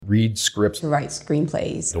read scripts, To write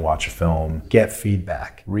screenplays. To watch a film, get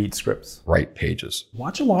feedback, read scripts, write pages,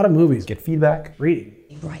 watch a lot of movies, get feedback, reading,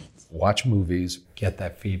 Right. watch movies, get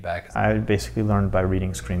that feedback. I basically learned by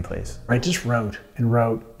reading screenplays. I just wrote and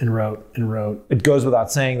wrote and wrote and wrote. It goes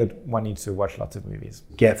without saying that one needs to watch lots of movies.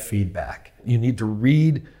 Get feedback. You need to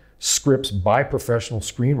read scripts by professional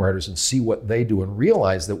screenwriters and see what they do and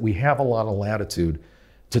realize that we have a lot of latitude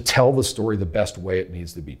to tell the story the best way it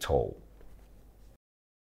needs to be told.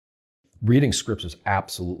 Reading scripts is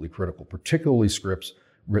absolutely critical, particularly scripts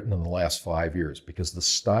written in the last 5 years, because the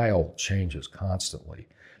style changes constantly.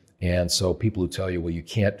 And so people who tell you, well, you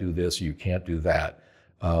can't do this, or you can't do that,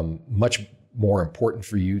 much more important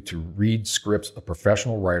for you to read scripts of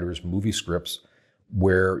professional writers, movie scripts,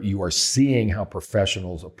 where you are seeing how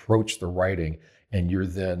professionals approach the writing, and you're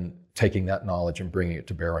then taking that knowledge and bringing it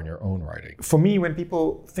to bear on your own writing. For me, when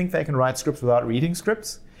people think they can write scripts without reading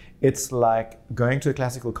scripts, it's like going to a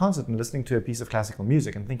classical concert and listening to a piece of classical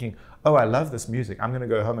music and thinking, oh, I love this music. I'm going to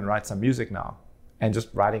go home and write some music now. And just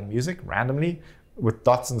writing music randomly with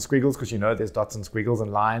dots and squiggles, because you know there's dots and squiggles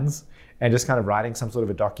and lines, and just kind of writing some sort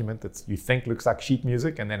of a document that you think looks like sheet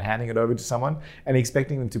music and then handing it over to someone and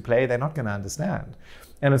expecting them to play, they're not going to understand.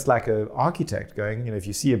 And it's like an architect going, if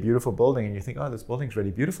you see a beautiful building and you think, oh, this building's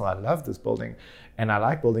really beautiful, I love this building, and I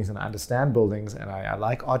like buildings and I understand buildings and I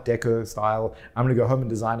like Art Deco style, I'm going to go home and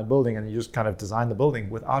design a building, and you just kind of design the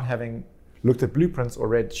building without having looked at blueprints or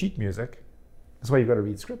read sheet music. That's why you've got to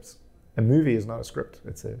read scripts. A movie is not a script.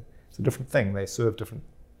 It's a different thing. They serve different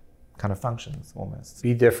kind of functions almost.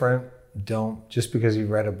 Be different. Don't, just because you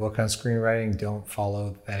read a book on screenwriting, don't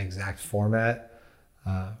follow that exact format.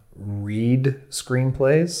 Read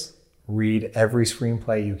screenplays. Read every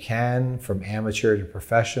screenplay you can, from amateur to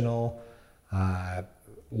professional.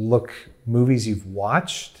 Look movies you've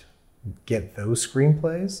watched, get those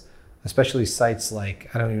screenplays, especially sites like,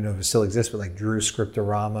 I don't even know if it still exists, but like Drew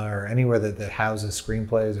Scriptorama or anywhere that houses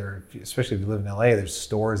screenplays, or especially if you live in LA, there's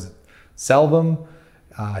stores that sell them.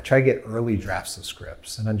 Try to get early drafts of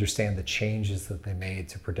scripts and understand the changes that they made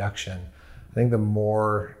to production. I think the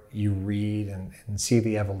more you read and see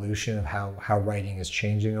the evolution of how writing is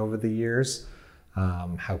changing over the years,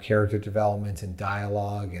 how character development and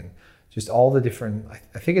dialogue and just all the different,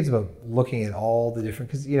 I think it's about looking at all the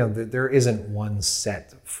different, because there isn't one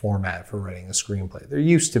set format for writing a screenplay. There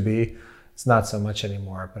used to be, it's not so much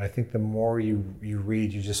anymore, but I think the more you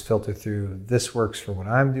read, you just filter through, this works for what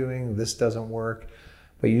I'm doing, this doesn't work,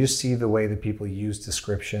 but you just see the way that people use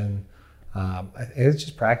description. It's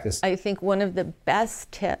just practice. I think one of the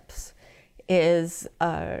best tips is,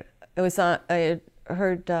 I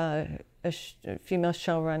heard a female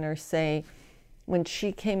showrunner say, when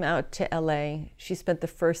she came out to LA, she spent the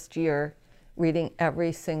first year reading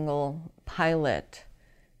every single pilot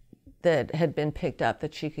that had been picked up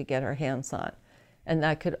that she could get her hands on.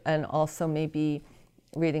 And also maybe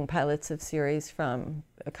reading pilots of series from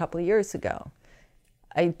a couple of years ago.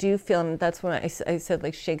 I do feel, and that's when I said,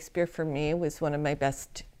 like, Shakespeare for me was one of my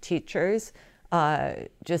best teachers,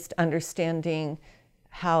 just understanding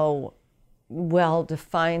how well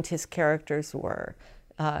defined his characters were,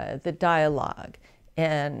 the dialogue,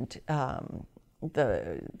 and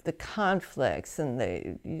the conflicts, and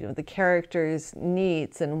the characters'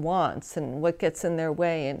 needs and wants, and what gets in their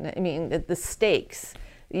way, and I mean the stakes.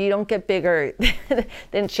 You don't get bigger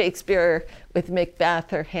than Shakespeare with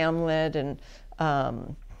Macbeth or Hamlet, and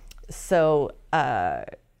so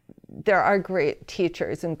there are great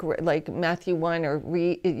teachers, and like Matthew Weiner.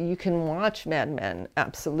 You can watch Mad Men,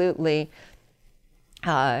 absolutely.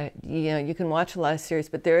 You can watch a lot of series,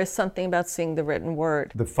 but there is something about seeing the written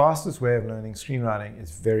word. The fastest way of learning screenwriting is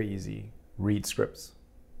very easy. Read scripts.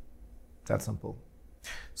 That simple.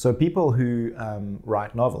 So people who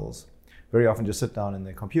write novels very often just sit down in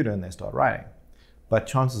their computer and they start writing. But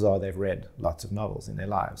chances are they've read lots of novels in their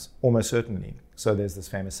lives, almost certainly. So there's this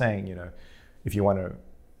famous saying, if you want to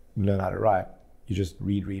learn how to write, you just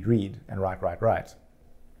read, and write.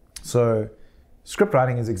 So script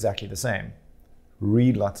writing is exactly the same.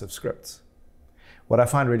 Read lots of scripts. What I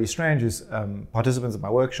find really strange is participants at my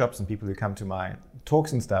workshops and people who come to my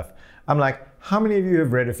talks and stuff, I'm like, how many of you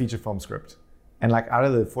have read a feature film script? And like out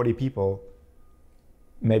of the 40 people,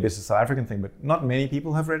 maybe it's a South African thing, but not many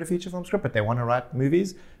people have read a feature film script, but they want to write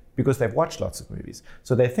movies because they've watched lots of movies.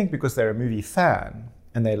 So they think because they're a movie fan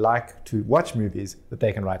and they like to watch movies that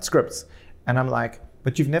they can write scripts. And I'm like,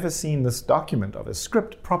 but you've never seen this document of a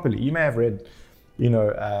script properly. You may have read,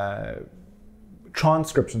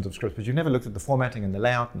 transcriptions of scripts, but you've never looked at the formatting and the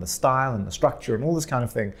layout and the style and the structure and all this kind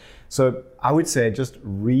of thing. So I would say just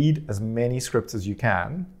read as many scripts as you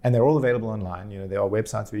can, and they're all available online. There are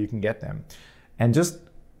websites where you can get them, and just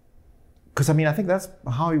because I mean, I think that's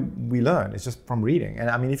how we learn. It's just from reading. And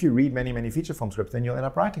I mean, if you read many, many feature film scripts, then you'll end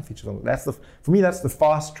up writing feature film. For me, that's the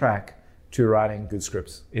fast track to writing good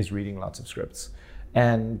scripts, is reading lots of scripts.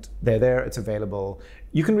 And they're there, it's available.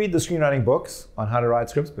 You can read the screenwriting books on how to write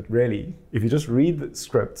scripts, but really, if you just read the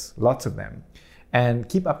scripts, lots of them, and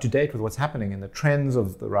keep up to date with what's happening and the trends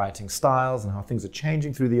of the writing styles and how things are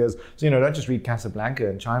changing through the years. So, don't just read Casablanca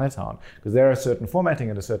and Chinatown, because there are certain formatting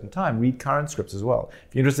at a certain time. Read current scripts as well.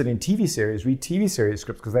 If you're interested in TV series, read TV series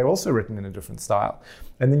scripts, because they're also written in a different style.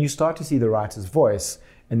 And then you start to see the writer's voice,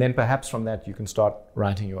 and then perhaps from that you can start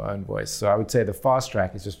writing your own voice. So I would say the fast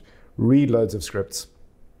track is just read loads of scripts.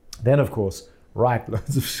 Then, of course, write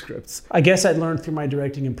loads of scripts. I guess I learned through my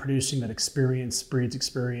directing and producing that experience breeds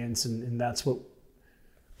experience, and that's what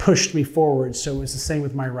pushed me forward. So it was the same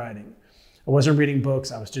with my writing. I wasn't reading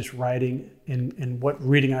books, I was just writing, and what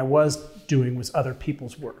reading I was doing was other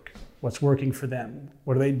people's work. What's working for them?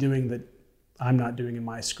 What are they doing that I'm not doing in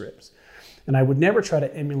my scripts? And I would never try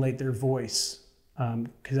to emulate their voice,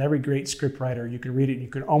 because every great script writer, you can read it and you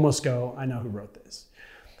can almost go, I know who wrote this.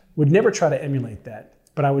 Would never try to emulate that,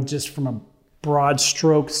 but I would just, from a broad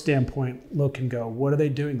stroke standpoint, look and go, what are they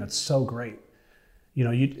doing that's so great?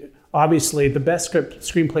 Obviously, the best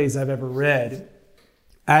screenplays I've ever read,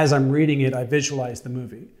 as I'm reading it, I visualize the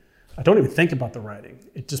movie. I don't even think about the writing.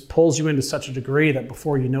 It just pulls you into such a degree that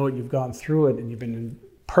before you know it, you've gone through it and you've been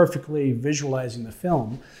perfectly visualizing the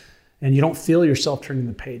film, and you don't feel yourself turning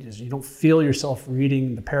the pages. You don't feel yourself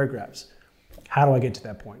reading the paragraphs. How do I get to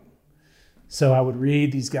that point? So I would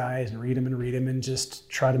read these guys and read them and just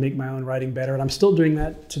try to make my own writing better. And I'm still doing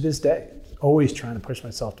that to this day, always trying to push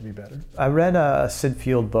myself to be better. I read a Sid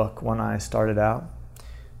Field book when I started out,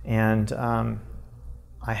 and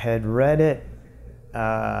I had read it,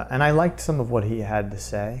 and I liked some of what he had to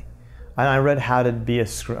say. And I read How to Be a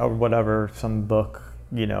or whatever, some book,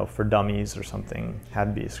 for dummies or something, How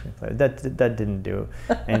to Be a Screenplay. That didn't do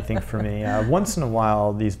anything for me. Once in a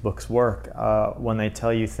while, these books work when they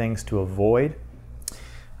tell you things to avoid.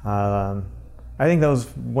 I think those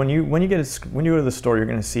when you go to the store, you're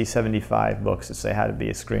going to see 75 books that say how to be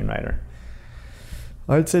a screenwriter.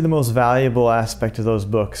 I would say the most valuable aspect of those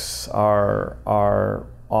books are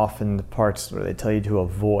often the parts where they tell you to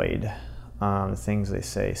avoid the things they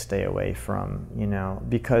say, stay away from.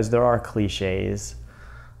 Because there are cliches.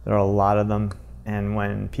 There are a lot of them, and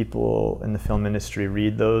when people in the film industry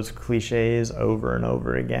read those cliches over and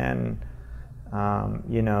over again,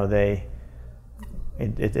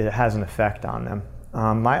 it has an effect on them.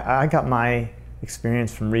 I got my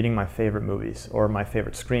experience from reading my favorite movies or my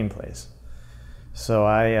favorite screenplays. So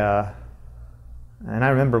I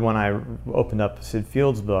remember when I opened up Sid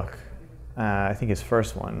Field's book, I think his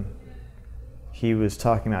first one, he was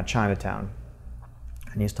talking about Chinatown.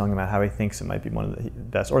 And he's talking about how he thinks it might be one of the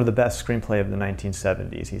best, or the best screenplay of the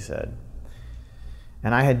 1970s, he said.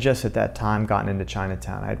 And I had just at that time gotten into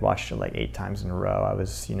Chinatown. I had watched it like 8 times in a row. I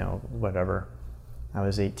was, I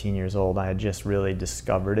was 18 years old. I had just really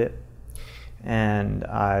discovered it. And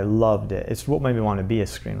I loved it. It's what made me want to be a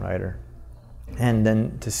screenwriter. And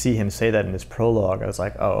then to see him say that in his prologue, I was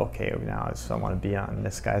like, oh, okay, now I want to be on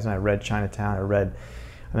this guy's. And I read Chinatown.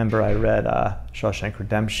 I remember I read Shawshank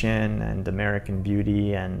Redemption and American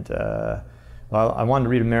Beauty, and I wanted to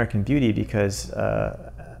read American Beauty because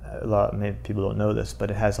maybe people don't know this, but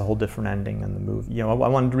it has a whole different ending than the movie. I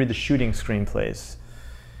wanted to read the shooting screenplays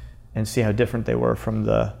and see how different they were from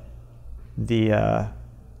the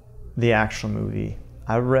actual movie.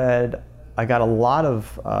 I got a lot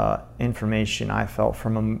of information, I felt,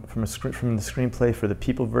 from the screenplay for The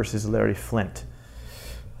People vs. Larry Flynt.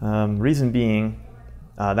 Reason being,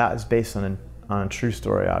 that is based on a true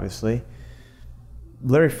story, obviously.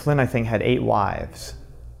 Larry Flynt, I think, had 8 wives.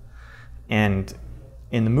 And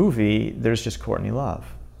in the movie, there's just Courtney Love.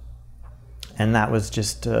 And that was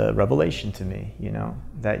just a revelation to me,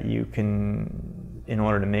 that you can, in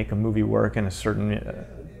order to make a movie work in a certain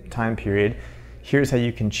time period, here's how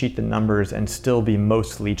you can cheat the numbers and still be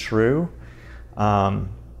mostly true.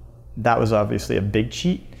 That was obviously a big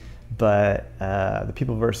cheat. But The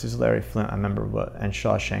People vs. Larry Flynt, I remember, and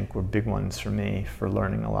Shawshank were big ones for me for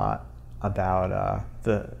learning a lot about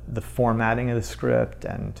the formatting of the script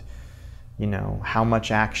and how much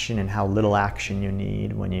action and how little action you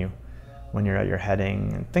need when you're at your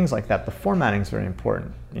heading and things like that. The formatting is very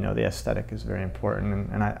important. The aesthetic is very important,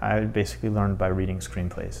 and I basically learned by reading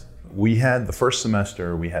screenplays. We had the first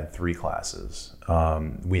semester. We had 3 classes.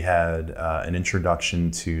 We had an introduction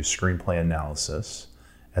to screenplay analysis.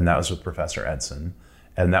 And that was with Professor Edson.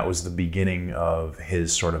 And that was the beginning of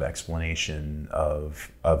his sort of explanation of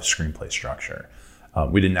screenplay structure.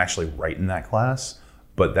 We didn't actually write in that class,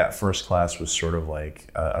 But that first class was sort of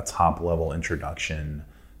like a top level introduction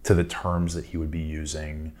to the terms that he would be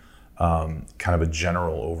using, kind of a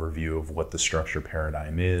general overview of what the structure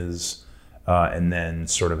paradigm is, and then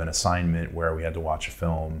sort of an assignment where we had to watch a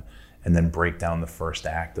film and then break down the first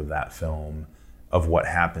act of that film of what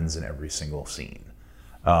happens in every single scene.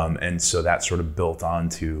 And so that sort of built on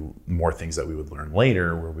to more things that we would learn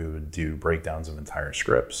later, where we would do breakdowns of entire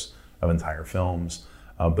scripts, of entire films.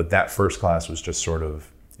 But that first class was just sort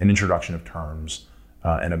of an introduction of terms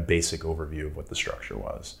and a basic overview of what the structure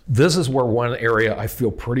was. This is where one area I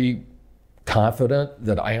feel pretty confident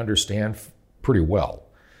that I understand pretty well.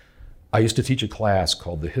 I used to teach a class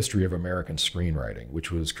called The History of American Screenwriting,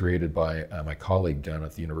 which was created by my colleague down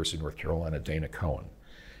at the University of North Carolina, Dana Cohen.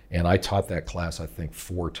 And I taught that class, I think,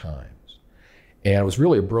 4 times. And it was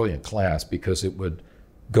really a brilliant class because it would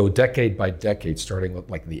go decade by decade, starting with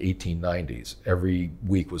like the 1890s. Every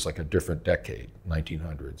week was like a different decade,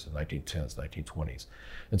 1900s, 1910s, 1920s.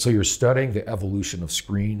 And so you're studying the evolution of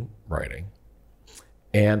screenwriting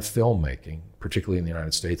and filmmaking, particularly in the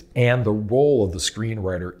United States, and the role of the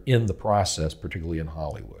screenwriter in the process, particularly in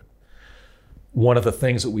Hollywood. One of the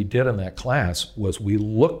things that we did in that class was we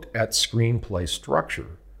looked at screenplay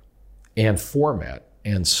structure and format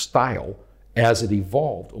and style as it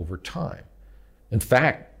evolved over time. In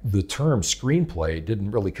fact, the term screenplay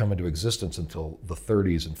didn't really come into existence until the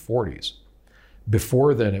 30s and 40s.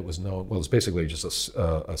 Before then, it was known, well, it was basically just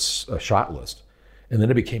a shot list. And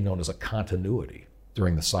then it became known as a continuity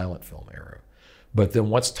during the silent film era. But then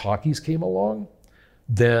once talkies came along,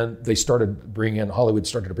 then they started bringing in, Hollywood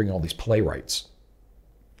started to bring all these playwrights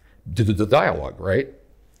to the dialogue, right?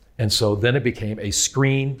 And so then it became a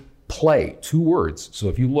screenplay, 2 words. So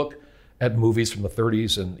if you look at movies from the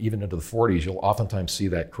 30s and even into the 40s, you'll oftentimes see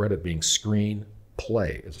that credit being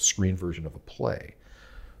screenplay, as a screen version of a play.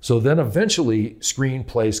 So then eventually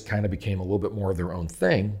screenplays kind of became a little bit more of their own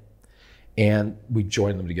thing, and we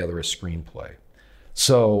joined them together as screenplay.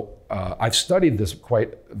 So I've studied this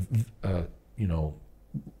quite,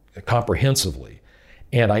 comprehensively,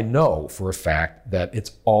 and I know for a fact that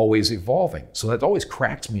it's always evolving. So that always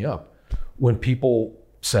cracks me up when people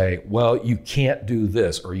say, well, you can't do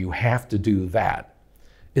this or you have to do that.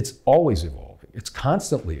 It's always evolving. It's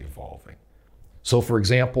constantly evolving. So for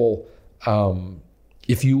example,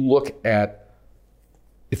 if you look at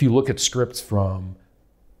scripts from,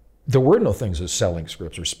 there were no things as selling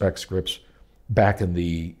scripts or spec scripts back in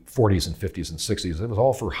the 40s and 50s and 60s. It was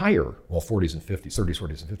all for hire, well, 40s and 50s, 30s,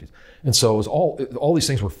 40s and 50s. And so it was all these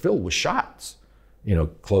things were filled with shots,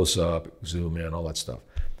 close up, zoom in, all that stuff.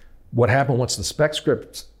 What happened once the spec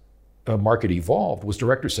script market evolved was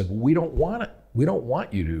directors said, well, we don't want it. We don't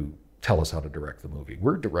want you to tell us how to direct the movie.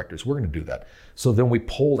 We're directors, we're going to do that. So then we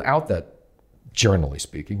pulled out that, generally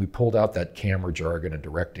speaking, we pulled out that camera jargon and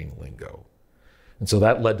directing lingo. And so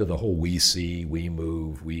that led to the whole we see, we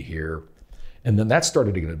move, we hear. And then that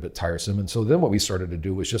started to get a bit tiresome. And so then what we started to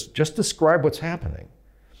do was just describe what's happening.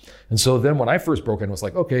 And so then when I first broke in, it was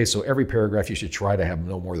like, okay, so every paragraph you should try to have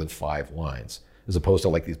no more than 5 lines, as opposed to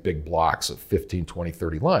like these big blocks of 15, 20,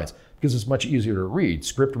 30 lines, because it's much easier to read.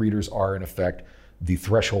 Script readers are, in effect, the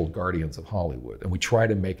threshold guardians of Hollywood, and we try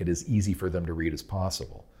to make it as easy for them to read as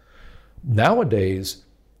possible. Nowadays,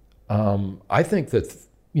 I think that,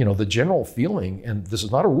 the general feeling, and this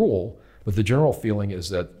is not a rule, but the general feeling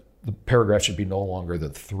is that the paragraph should be no longer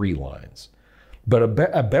than 3 lines. But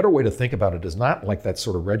a better way to think about it is not like that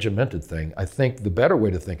sort of regimented thing. I think the better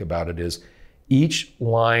way to think about it is each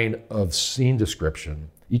line of scene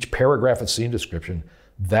description, each paragraph of scene description,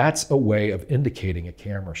 that's a way of indicating a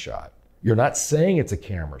camera shot. You're not saying it's a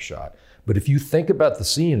camera shot, but if you think about the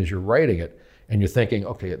scene as you're writing it, and you're thinking,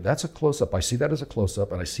 okay, that's a close-up, I see that as a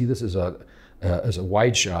close-up, and I see this as a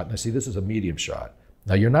wide shot, and I see this as a medium shot.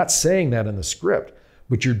 Now, you're not saying that in the script,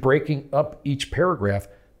 but you're breaking up each paragraph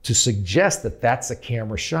to suggest that that's a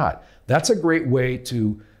camera shot. That's a great way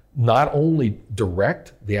to not only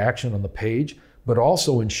direct the action on the page, but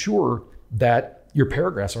also ensure that your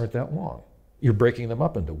paragraphs aren't that long. You're breaking them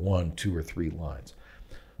up into 1, 2, or 3 lines.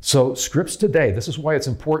 So scripts today, this is why it's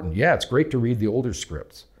important. Yeah, it's great to read the older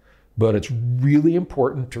scripts, but it's really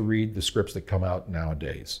important to read the scripts that come out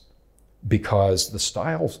nowadays because the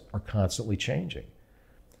styles are constantly changing.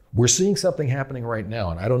 We're seeing something happening right now,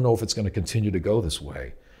 and I don't know if it's going to continue to go this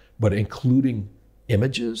way, but including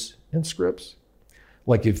images in scripts.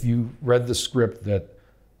 Like if you read the script that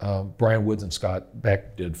Brian Woods and Scott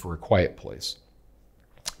Beck did for A Quiet Place,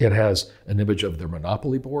 it has an image of their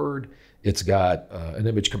Monopoly board. It's got an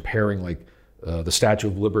image comparing like the Statue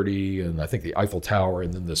of Liberty and I think the Eiffel Tower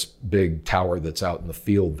and then this big tower that's out in the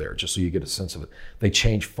field there, just so you get a sense of it. They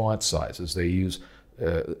change font sizes. They use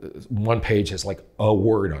one page has like a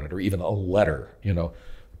word on it or even a letter, you know.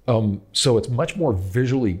 So it's much more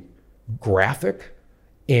visually graphic,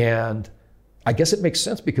 and I guess it makes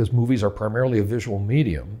sense because movies are primarily a visual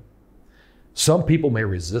medium. Some people may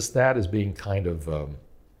resist that as being kind of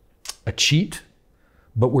a cheat,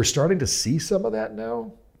 but we're starting to see some of that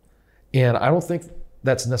now. And I don't think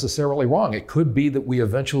that's necessarily wrong. It could be that we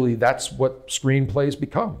eventually, that's what screenplays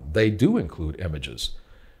become. They do include images.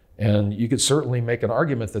 And you could certainly make an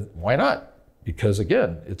argument that why not? Because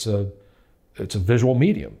again, it's a visual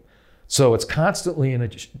medium. So it's constantly in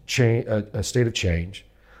a state of change,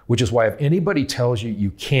 which is why if anybody tells you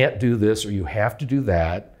you can't do this or you have to do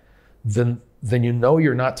that, then you know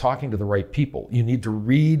you're not talking to the right people. You need to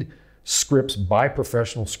read scripts by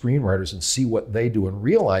professional screenwriters and see what they do and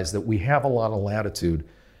realize that we have a lot of latitude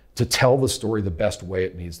to tell the story the best way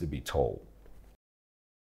it needs to be told.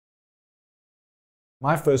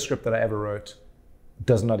 My first script that I ever wrote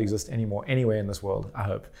does not exist anymore anywhere in this world, I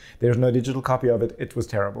hope. There's no digital copy of it. It was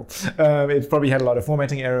terrible. It probably had a lot of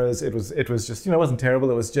formatting errors. It was just, it wasn't terrible.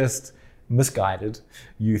 It was just misguided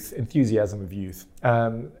youth, enthusiasm of youth.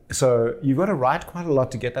 So you've got to write quite a lot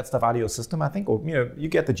to get that stuff out of your system, I think. Or, you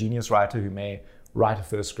get the genius writer who may write a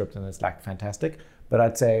first script and it's like fantastic. But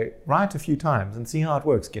I'd say write a few times and see how it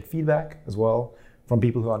works. Get feedback as well from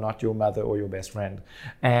people who are not your mother or your best friend.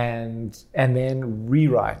 And then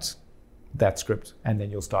rewrite that script, and then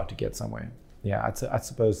you'll start to get somewhere. Yeah, I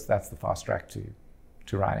suppose that's the fast track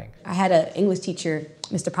to writing. I had an English teacher,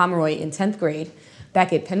 Mr. Pomeroy, in 10th grade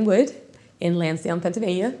back at Penwood in Lansdowne,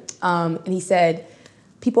 Pennsylvania. And he said,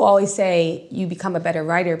 people always say you become a better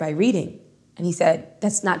writer by reading. And he said,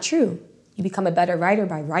 that's not true. You become a better writer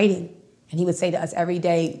by writing. And he would say to us every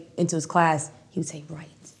day into his class, he would say, write.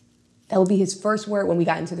 That would be his first word when we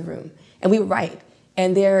got into the room. And we would write.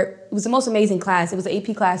 And it was the most amazing class. It was an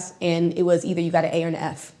AP class, and it was either you got an A or an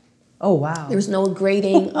F. Oh, wow. There was no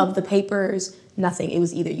grading of the papers, nothing. It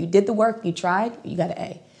was either you did the work, you tried, you got an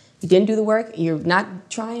A. You didn't do the work, you're not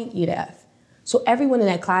trying, you get an F. So everyone in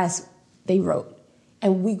that class, they wrote.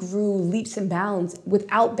 And we grew leaps and bounds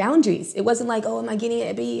without boundaries. It wasn't like, oh, am I getting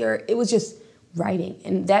a B? Or it was just writing.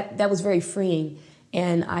 And that was very freeing.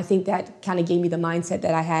 And I think that kind of gave me the mindset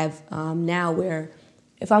that I have now, where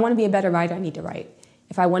if I want to be a better writer, I need to write.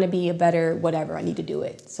 If I want to be a better whatever, I need to do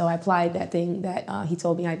it. So I applied that thing that he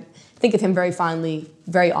told me. I think of him very fondly,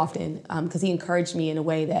 very often, because he encouraged me in a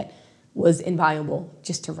way that was invaluable,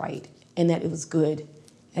 just to write, and that it was good,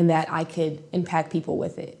 and that I could impact people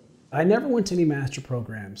with it. I never went to any master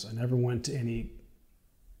programs. I never went to any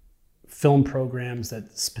film programs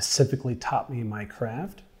that specifically taught me my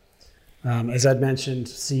craft. As I'd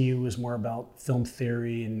mentioned, CU was more about film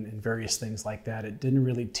theory and various things like that. It didn't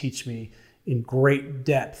really teach me in great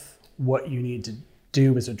depth what you need to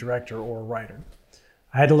do as a director or a writer.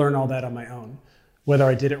 I had to learn all that on my own. Whether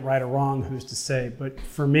I did it right or wrong, who's to say? But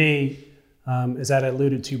for me, as I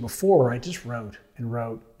alluded to before, I just wrote and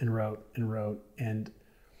wrote and wrote and wrote. And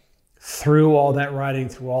through all that writing,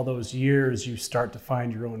 through all those years, you start to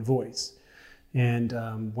find your own voice. And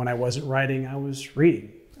when I wasn't writing, I was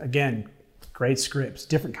reading. Again, great scripts,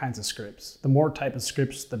 different kinds of scripts. The more type of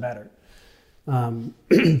scripts, the better.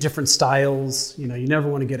 Different styles. You never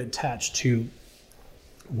want to get attached to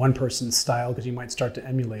one person's style because you might start to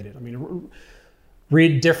emulate it. I mean,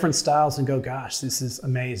 read different styles and go, gosh, this is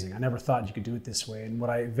amazing. I never thought you could do it this way. And what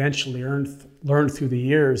I eventually learned through the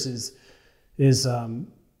years is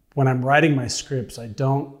when I'm writing my scripts, I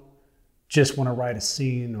don't just want to write a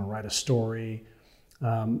scene or write a story.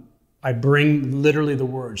 I bring literally the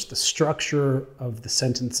words, the structure of the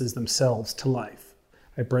sentences themselves to life.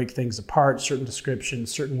 I break things apart, certain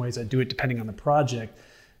descriptions, certain ways I do it depending on the project.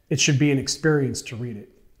 It should be an experience to read it.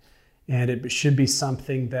 And it should be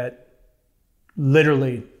something that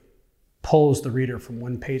literally pulls the reader from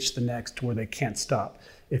one page to the next to where they can't stop.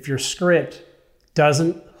 If your script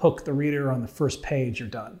doesn't hook the reader on the first page, you're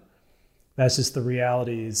done. That's just the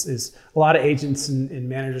reality. Is a lot of agents and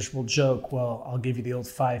managers will joke, well, I'll give you the old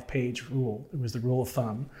 5-page rule. It was the rule of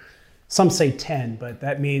thumb. Some say 10, but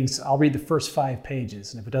that means I'll read the first 5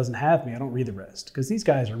 pages. And if it doesn't have me, I don't read the rest. Because these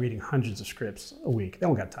guys are reading hundreds of scripts a week. They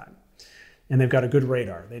don't got time. And they've got a good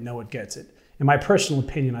radar. They know what gets it. In my personal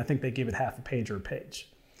opinion, I think they give it half a page or a page.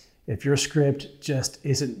 If your script just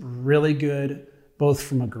isn't really good, both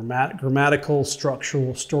from a grammatical,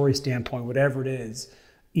 structural, story standpoint, whatever it is,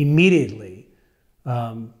 immediately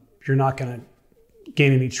you're not going to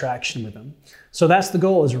gain any traction with them. So that's the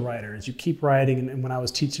goal as a writer, is you keep writing. And when I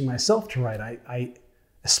was teaching myself to write, I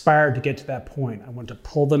aspired to get to that point. I wanted to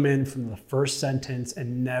pull them in from the first sentence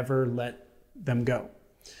and never let them go.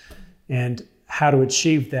 And how to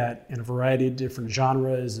achieve that in a variety of different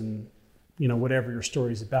genres and, you know, whatever your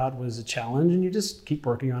story's about was a challenge, and you just keep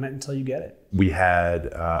working on it until you get it. We had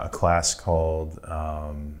a class called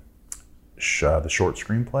the short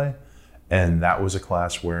screenplay, and that was a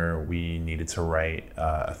class where we needed to write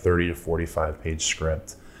a 30 to 45 page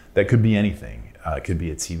script that could be anything. It could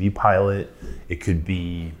be a TV pilot, it could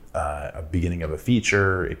be a beginning of a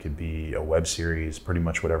feature, it could be a web series, pretty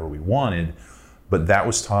much whatever we wanted. But that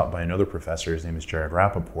was taught by another professor, his name is Jared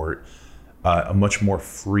Rappaport, a much more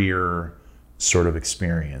freer sort of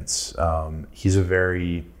experience. I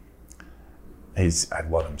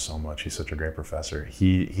love him so much. He's such a great professor.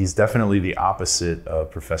 He's definitely the opposite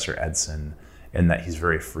of Professor Edson in that he's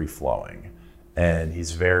very free flowing. And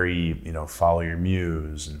he's very, you know, follow your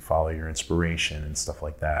muse and follow your inspiration and stuff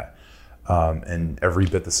like that. And every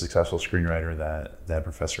bit the successful screenwriter that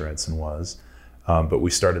Professor Edson was. But we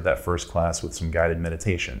started that first class with some guided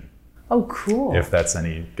meditation. Oh, cool. If that's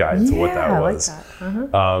any guide to what that was. I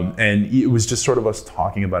like that. And it was just sort of us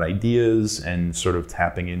talking about ideas and sort of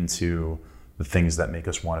tapping into the things that make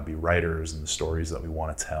us want to be writers and the stories that we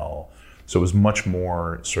want to tell. So it was much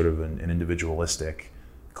more sort of an individualistic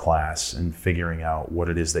class and figuring out what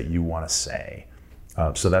it is that you want to say.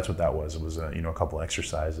 So that's what that was. It was a couple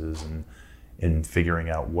exercises and in figuring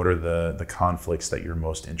out what are the conflicts that you're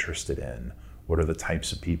most interested in, what are the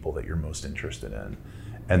types of people that you're most interested in,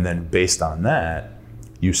 and then based on that,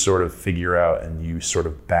 you sort of figure out and you sort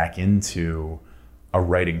of back into a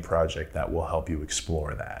writing project that will help you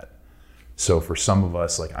explore that. So for some of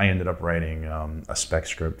us, like I ended up writing a spec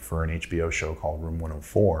script for an HBO show called Room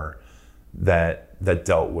 104 that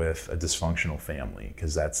dealt with a dysfunctional family,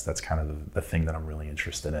 because that's kind of the thing that I'm really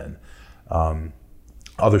interested in.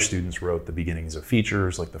 Other students wrote the beginnings of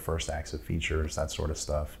features, like the first acts of features, that sort of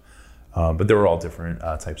stuff. But there were all different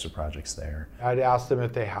types of projects there. I'd ask them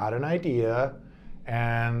if they had an idea,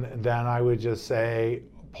 and then I would just say,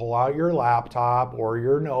 pull out your laptop or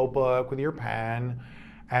your notebook with your pen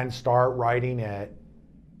and start writing it.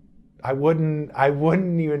 I wouldn't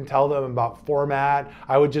even tell them about format.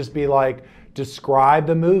 I would just be like, describe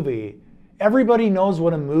the movie. Everybody knows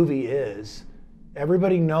what a movie is.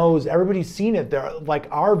 Everybody knows, everybody's seen it. Like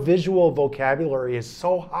our visual vocabulary is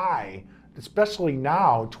so high, especially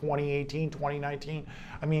now, 2018, 2019.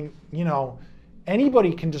 I mean, you know,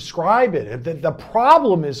 anybody can describe it. The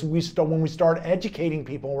problem is when we start educating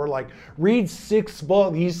people, we're like, read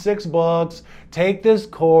these 6 books, take this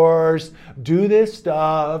course, do this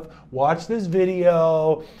stuff, watch this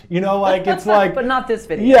video, you know, like it's like. But not this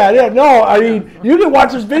video. Yeah, no, I mean, you can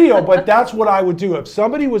watch this video, but that's what I would do. If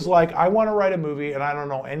somebody was like, I want to write a movie and I don't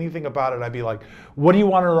know anything about it, I'd be like, what do you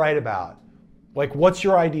want to write about? Like, what's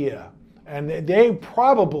your idea? And they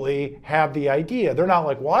probably have the idea. They're not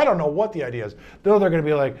like, well, I don't know what the idea is. They're going to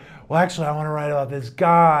be like, well, actually, I want to write about this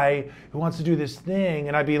guy who wants to do this thing.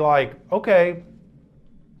 And I'd be like, okay,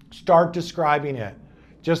 start describing it.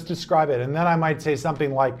 Just describe it. And then I might say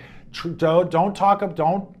something like,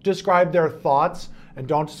 don't describe their thoughts and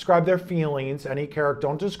don't describe their feelings, any character.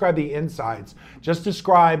 Don't describe the insides. Just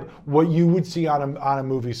describe what you would see on a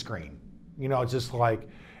movie screen. You know, just like,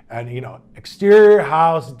 and you know, exterior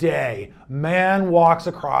house day, man walks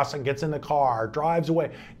across and gets in the car, drives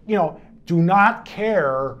away. You know, do not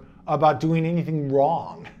care about doing anything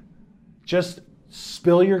wrong. Just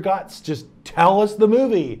spill your guts. Just tell us the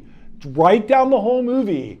movie. Write down the whole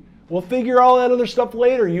movie. We'll figure all that other stuff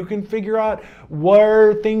later. You can figure out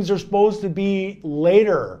where things are supposed to be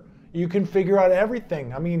later. You can figure out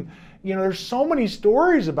everything. I mean, you know, there's so many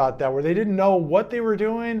stories about that where they didn't know what they were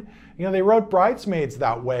doing. You know, they wrote Bridesmaids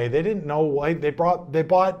that way. They didn't know why. They bought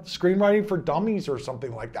Screenwriting for Dummies or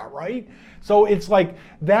something like that, right? So it's like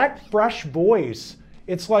that fresh voice.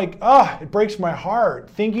 It's like, it breaks my heart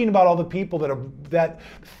thinking about all the people that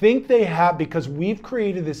think they have, because we've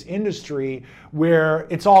created this industry where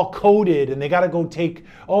it's all coded and they got to go take,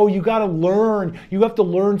 you got to learn, you have to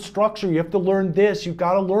learn structure, you have to learn this, you've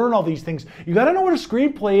got to learn all these things. You got to know what a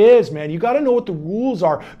screenplay is, man. You got to know what the rules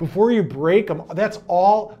are before you break them. That's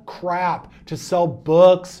all crap to sell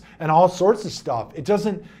books and all sorts of stuff. It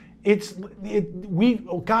doesn't.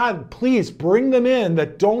 God, please bring them in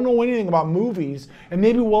that don't know anything about movies, and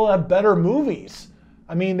maybe we'll have better movies.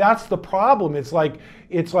 I mean, that's the problem. It's like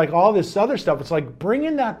all this other stuff. It's like, bring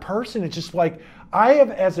in that person. It's just like, I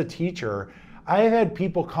have, as a teacher, I have had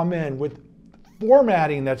people come in with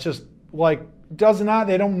formatting that's just like, they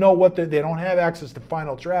don't know what they don't have access to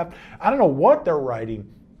Final Draft. I don't know what they're writing.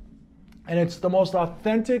 And it's the most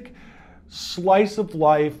authentic slice of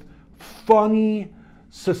life, funny,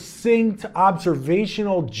 succinct,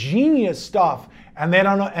 observational, genius stuff. And they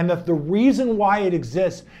don't know, and the reason why it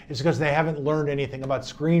exists is because they haven't learned anything about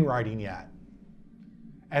screenwriting yet.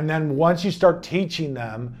 And then once you start teaching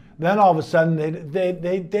them, then all of a sudden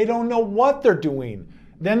they don't know what they're doing.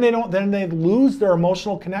 Then they lose their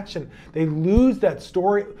emotional connection. They lose that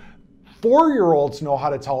story. 4-year-olds know how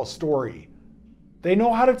to tell a story. They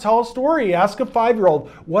know how to tell a story. Ask a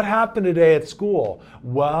 5-year-old, what happened today at school?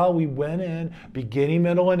 Well, we went in, beginning,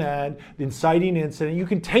 middle, and end, the inciting incident. You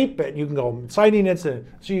can tape it. You can go, inciting incident.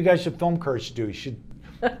 So you guys should, film crew should do. You should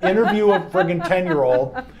interview a friggin'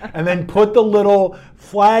 10-year-old and then put the little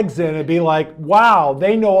flags in and be like, wow,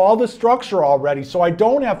 they know all the structure already. So I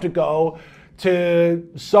don't have to go to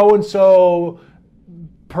so-and-so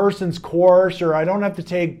person's course, or I don't have to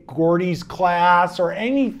take Gordy's class or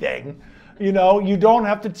anything. You know, you don't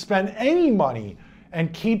have to spend any money,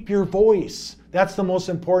 and keep your voice. That's the most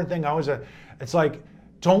important thing. It's like,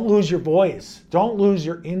 don't lose your voice. Don't lose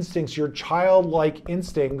your instincts, your childlike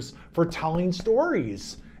instincts for telling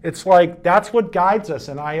stories. It's like, that's what guides us.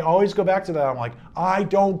 And I always go back to that. I'm like, I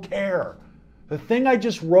don't care. The thing I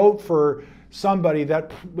just wrote for somebody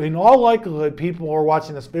that in all likelihood people who are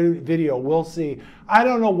watching this video will see, I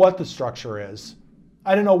don't know what the structure is.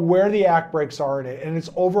 I don't know where the act breaks are in it, and it's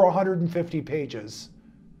over 150 pages,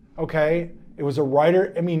 okay? It was a writer,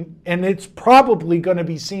 and it's probably gonna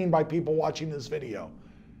be seen by people watching this video.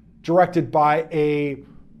 Directed by a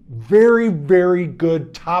very, very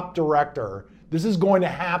good top director. This is going to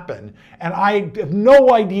happen, and I have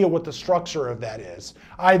no idea what the structure of that is.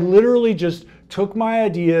 I literally just took my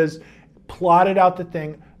ideas, plotted out the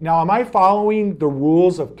thing. Now, am I following the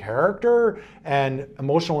rules of character and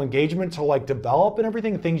emotional engagement to like develop and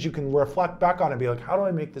everything? Things you can reflect back on and be like, how do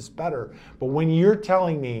I make this better? But when you're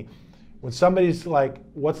telling me, when somebody's like,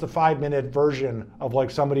 what's the 5-minute version of like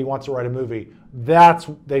somebody wants to write a movie?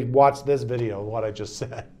 They watch this video, what I just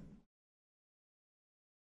said.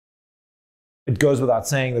 It goes without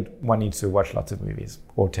saying that one needs to watch lots of movies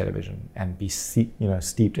or television and be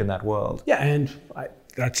steeped in that world. Yeah, and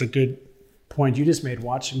that's a good point you just made.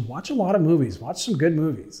 Watch a lot of movies. Watch some good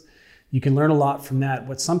movies. You can learn a lot from that.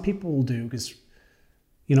 What some people will do, because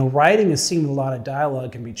writing a scene with a lot of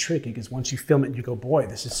dialogue can be tricky, because once you film it and you go, boy,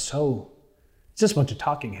 it's just a bunch of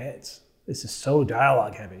talking heads. This is so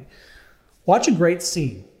dialogue heavy. Watch a great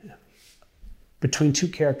scene between two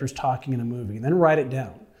characters talking in a movie, and then write it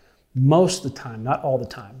down. Most of the time, not all the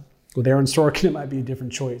time. With Aaron Sorkin, it might be a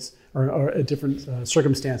different choice or a different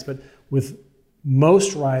circumstance, but with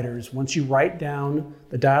most writers, once you write down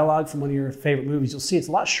the dialogue from one of your favorite movies, you'll see it's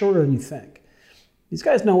a lot shorter than you think. These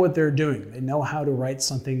guys know what they're doing. They know how to write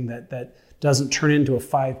something that doesn't turn into a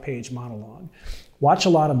 5-page monologue. Watch a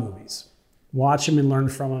lot of movies. Watch them and learn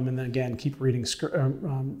from them, and then again, keep reading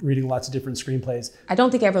lots of different screenplays. I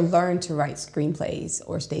don't think I ever learned to write screenplays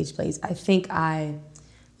or stage plays. I think I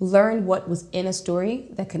learned what was in a story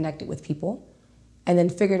that connected with people, and then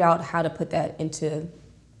figured out how to put that into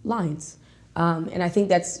lines. And I think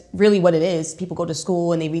that's really what it is. People go to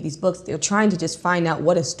school and they read these books. They're trying to just find out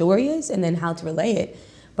what a story is and then how to relay it.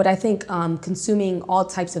 But I think consuming all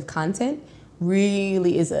types of content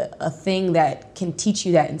really is a thing that can teach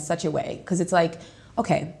you that in such a way. Because it's like,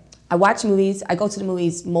 okay, I watch movies. I go to the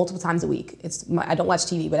movies multiple times a week. I don't watch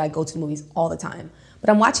TV, but I go to the movies all the time. But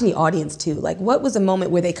I'm watching the audience too. Like, what was the moment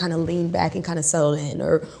where they kind of leaned back and kind of settled in?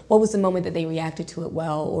 Or what was the moment that they reacted to it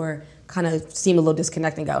well, or kind of seemed a little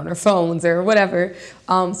disconnecting, got on their phones or whatever.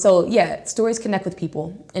 So yeah, stories connect with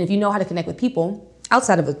people. And if you know how to connect with people,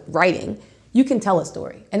 outside of writing, you can tell a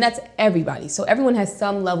story. And that's everybody. So everyone has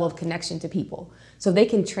some level of connection to people. So they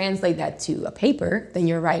can translate that to a paper, then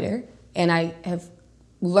you're a writer. And I have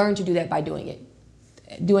learned to do that by doing it.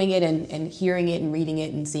 And hearing it and reading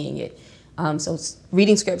it and seeing it. So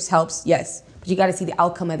reading scripts helps, yes. But you got to see the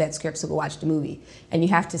outcome of that script, so go watch the movie. And you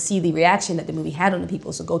have to see the reaction that the movie had on the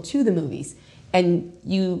people, so go to the movies. And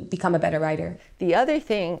you become a better writer. The other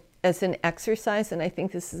thing, as an exercise, and I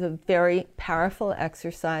think this is a very powerful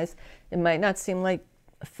exercise, it might not seem like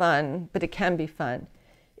fun, but it can be fun,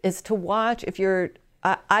 is to watch,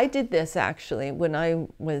 I did this actually when I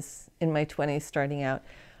was in my 20s starting out,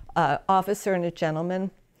 Officer and a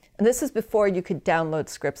Gentleman. And this is before you could download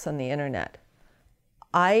scripts on the internet.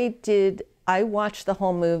 I watched the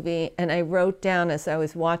whole movie and I wrote down as I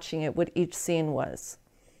was watching it what each scene was.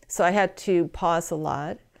 So I had to pause a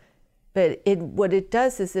lot, but what it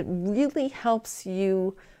does is it really helps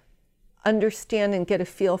you understand and get a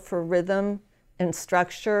feel for rhythm and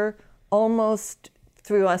structure almost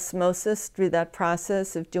through osmosis, through that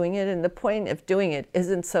process of doing it. And the point of doing it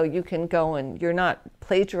isn't so you can go and you're not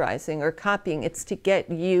plagiarizing or copying, it's to get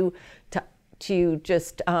you to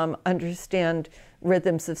just understand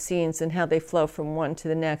rhythms of scenes and how they flow from one to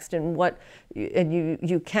the next, and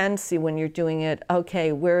you can see when you're doing it,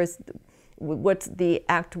 okay, what's the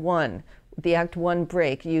act one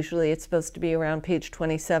break? Usually it's supposed to be around page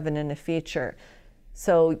 27 in a feature.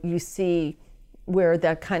 So you see where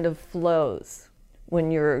that kind of flows when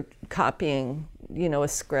you're copying, a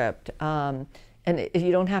script. And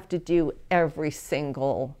you don't have to do every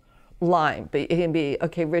single line, but it can be,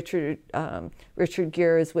 okay, Richard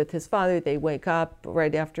Gere is with his father. They wake up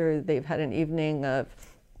right after they've had an evening of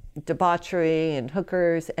debauchery and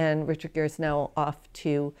hookers, and Richard Gere is now off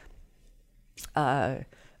to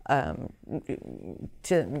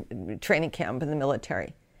training camp in the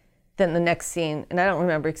military. Then the next scene, and I don't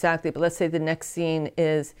remember exactly, but let's say the next scene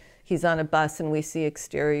is he's on a bus and we see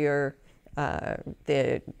exterior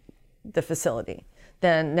the facility.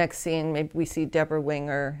 Then next scene, maybe we see Deborah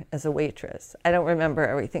Winger as a waitress. I don't remember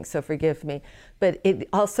everything, so forgive me. But it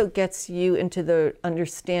also gets you into the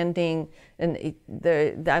understanding, and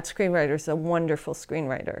that screenwriter is a wonderful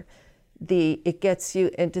screenwriter. It gets you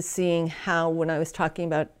into seeing how, when I was talking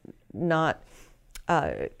about not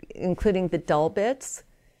including the dull bits,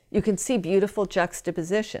 you can see beautiful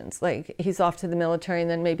juxtapositions. Like he's off to the military, and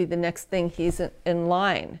then maybe the next thing he's in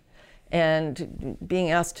line and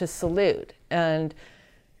being asked to salute. And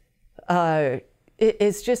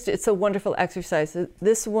it's a wonderful exercise.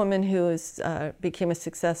 This woman who became a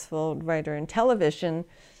successful writer in television,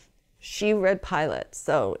 she read pilots.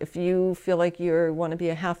 So if you feel like you want to be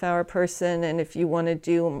a half-hour person, and if you want to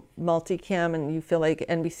do multicam and you feel like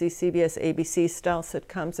NBC, CBS, ABC style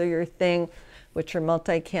sitcoms are your thing, which are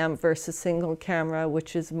multicam versus single camera,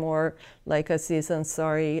 which is more like Aziz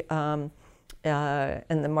Ansari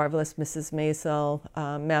and The Marvelous Mrs. Maisel,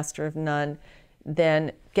 Master of None,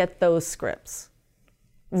 then get those scripts.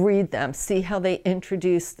 Read them, see how they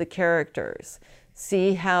introduce the characters,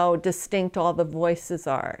 see how distinct all the voices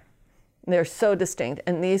are. They're so distinct,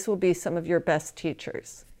 and these will be some of your best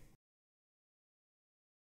teachers.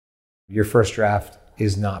 Your first draft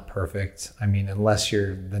is not perfect. I mean, unless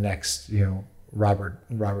you're the next,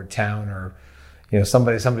 Robert Towne, or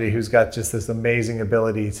somebody who's got just this amazing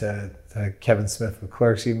ability to Kevin Smith with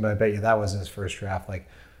Clerks. Even I bet you that wasn't his first draft. Like,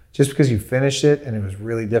 just because you finished it and it was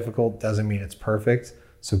really difficult doesn't mean it's perfect.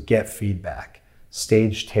 So get feedback,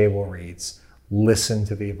 stage table reads, listen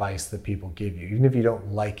to the advice that people give you, even if you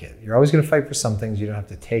don't like it. You're always going to fight for some things. You don't have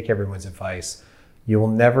to take everyone's advice. You will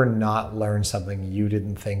never not learn something you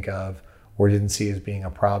didn't think of or didn't see as being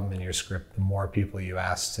a problem in your script the more people you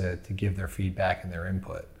ask to give their feedback and their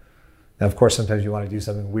input. Now, of course, sometimes you want to do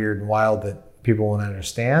something weird and wild that people won't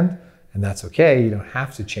understand, and that's okay. You don't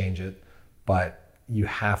have to change it, but you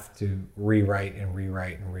have to rewrite and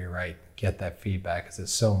rewrite and rewrite, get that feedback, because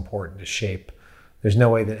it's so important to shape. There's no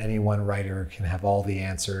way that any one writer can have all the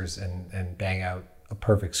answers and bang out a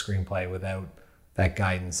perfect screenplay without that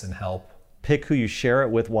guidance and help. Pick who you share it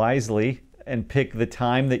with wisely, and pick the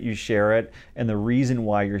time that you share it and the reason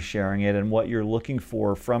why you're sharing it and what you're looking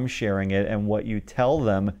for from sharing it and what you tell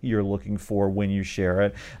them you're looking for when you share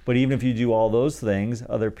it. But even if you do all those things,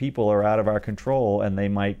 other people are out of our control, and they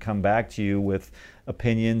might come back to you with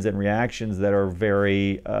opinions and reactions that are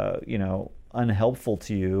very, unhelpful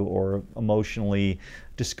to you or emotionally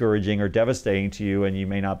discouraging or devastating to you, and you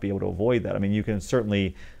may not be able to avoid that. I mean, you can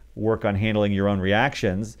certainly work on handling your own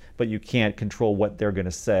reactions, but you can't control what they're going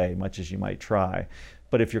to say, much as you might try.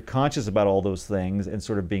 But if you're conscious about all those things and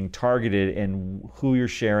sort of being targeted in who you're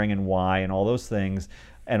sharing and why and all those things,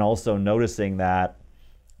 and also noticing that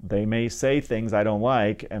they may say things I don't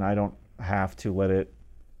like, and I don't have to let it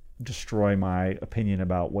destroy my opinion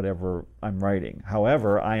about whatever I'm writing.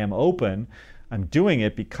 However, I am open. I'm doing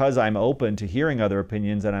it because I'm open to hearing other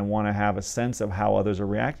opinions, and I want to have a sense of how others are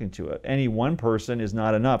reacting to it. Any one person is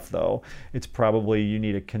not enough, though. It's probably you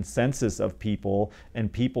need a consensus of people, and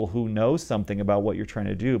people who know something about what you're trying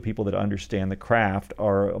to do, people that understand the craft,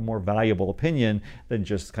 are a more valuable opinion than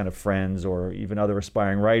just kind of friends, or even other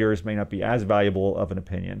aspiring writers may not be as valuable of an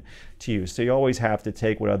opinion to you. So you always have to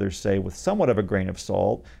take what others say with somewhat of a grain of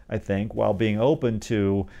salt, I think, while being open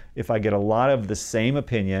to, if I get a lot of the same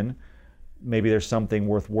opinion, maybe there's something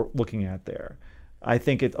worth looking at there. I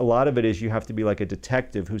think a lot of it is you have to be like a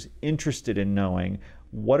detective who's interested in knowing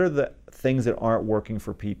what are the things that aren't working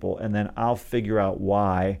for people, and then I'll figure out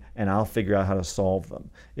why, and I'll figure out how to solve them.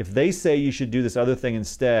 If they say you should do this other thing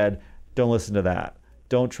instead, don't listen to that.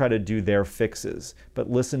 Don't try to do their fixes, but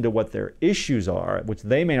listen to what their issues are, which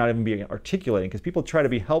they may not even be articulating, because people try to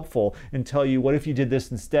be helpful and tell you, what if you did this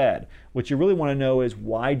instead? What you really want to know is,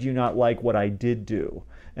 why do you not like what I did do?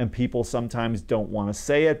 and people sometimes don't want to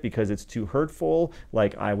say it because it's too hurtful,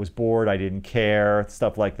 like I was bored, I didn't care,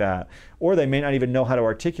 stuff like that. Or they may not even know how to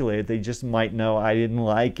articulate it, they just might know I didn't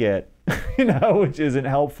like it, which isn't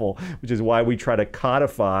helpful, which is why we try to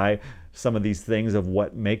codify some of these things of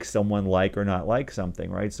what makes someone like or not like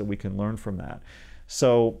something, right? So we can learn from that.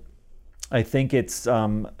 So I think it's,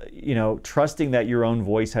 trusting that your own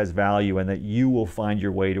voice has value and that you will find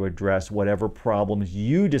your way to address whatever problems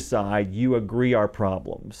you decide you agree are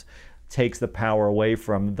problems, takes the power away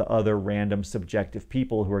from the other random subjective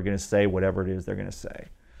people who are going to say whatever it is they're going to say.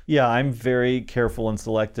 Yeah, I'm very careful and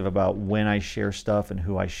selective about when I share stuff and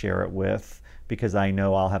who I share it with, because I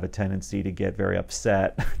know I'll have a tendency to get very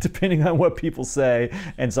upset depending on what people say,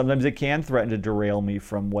 and sometimes it can threaten to derail me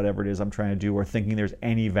from whatever it is I'm trying to do or thinking there's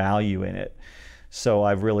any value in it. So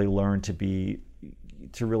I've really learned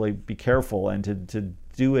to really be careful and to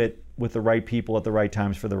do it with the right people at the right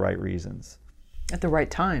times for the right reasons. At the right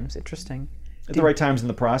times, interesting. At the right times in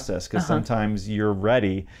the process, because sometimes you're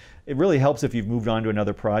ready. It really helps if you've moved on to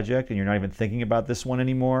another project and you're not even thinking about this one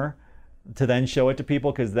anymore, to then show it to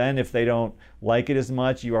people, because then if they don't like it as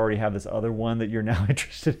much, you already have this other one that you're now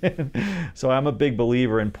interested in. So I'm a big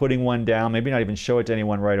believer in putting one down, maybe not even show it to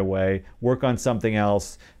anyone right away, work on something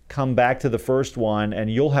else, come back to the first one,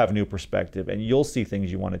 and you'll have new perspective and you'll see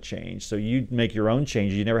things you want to change. So you make your own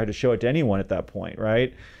changes. You never had to show it to anyone at that point,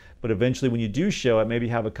 right? But eventually when you do show it, maybe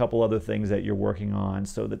have a couple other things that you're working on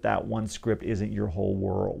so that that one script isn't your whole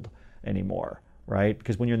world anymore. Right?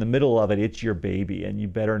 Because when you're in the middle of it, it's your baby, and you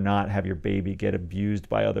better not have your baby get abused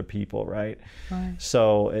by other people, right?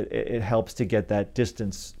 So it helps to get that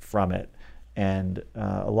distance from it. And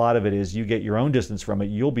a lot of it is you get your own distance from it,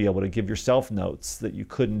 you'll be able to give yourself notes that you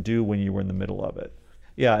couldn't do when you were in the middle of it.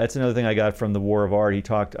 Yeah, it's another thing I got from the War of Art. He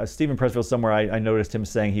talked, Steven Pressfield, somewhere I noticed him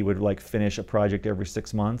saying he would like finish a project every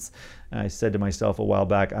 6 months. And I said to myself a while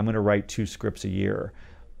back, I'm going to write 2 scripts a year.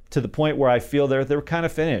 To the point where I feel they're kind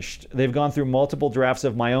of finished. They've gone through multiple drafts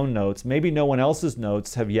of my own notes. Maybe no one else's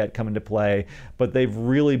notes have yet come into play, but they've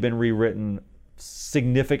really been rewritten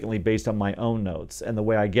significantly based on my own notes. And the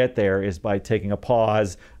way I get there is by taking a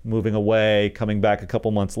pause, moving away, coming back a couple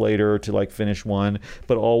months later to like finish one,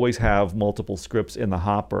 but always have multiple scripts in the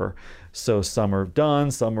hopper. So some are done,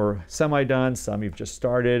 some are semi-done, some you've just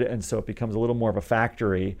started, and so it becomes a little more of a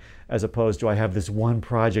factory as opposed to I have this one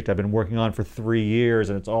project I've been working on for 3 years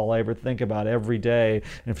and it's all I ever think about every day,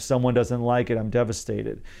 and if someone doesn't like it, I'm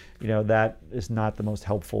devastated. That is not the most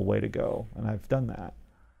helpful way to go, and I've done that.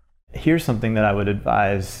 Here's something that I would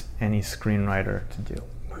advise any screenwriter to do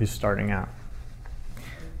who's starting out.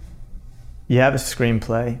 You have a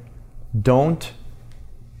screenplay. Don't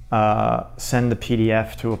send the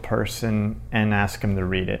PDF to a person and ask them to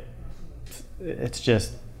read it. It's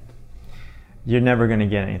just, you're never going to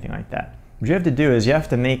get anything like that. What you have to do is you have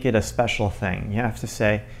to make it a special thing. You have to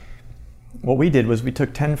say, what we did was we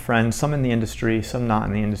took 10 friends, some in the industry, some not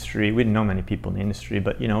in the industry. We didn't know many people in the industry,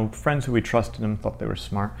 but friends who we trusted and thought they were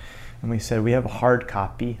smart. And we said, we have a hard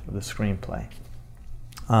copy of the screenplay.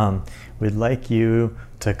 We'd like you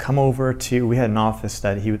to come over to, we had an office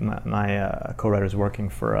that my co-writer was working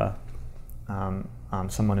for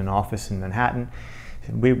someone in an office in Manhattan.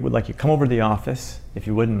 We would like you to come over to the office, if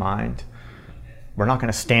you wouldn't mind. We're not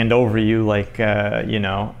going to stand over you like,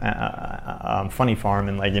 Funny Farm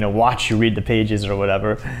and watch you read the pages or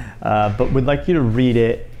whatever. But we'd like you to read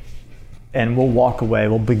it, and we'll walk away.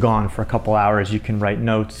 We'll be gone for a couple hours. You can write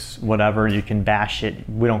notes, whatever. You can bash it.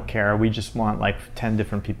 We don't care. We just want like 10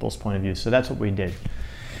 different people's point of view. So that's what we did.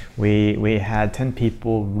 We had 10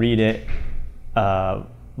 people read it.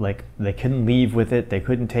 Like they couldn't leave with it. They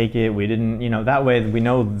couldn't take it. We didn't, that way we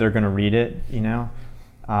know they're going to read it,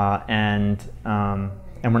 and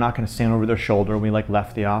we're not going to stand over their shoulder. We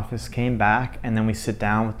left the office, came back, and then we sit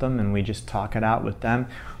down with them and we just talk it out with them.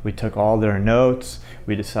 We took all their notes.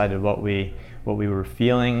 We decided what we were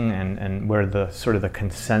feeling and where the sort of the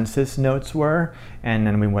consensus notes were, and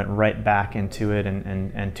then we went right back into it.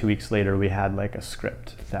 And 2 weeks later, we had like a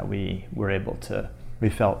script that we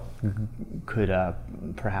felt could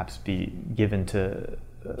perhaps be given to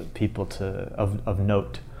people of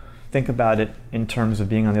note. Think about it in terms of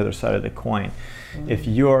being on the other side of the coin. If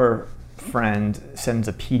your friend sends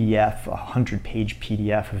a PDF, a 100-page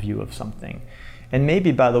PDF of you of something, and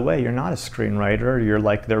maybe, by the way, you're not a screenwriter, you're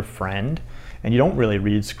like their friend, and you don't really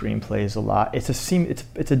read screenplays a lot, it's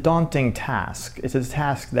a daunting task. It's a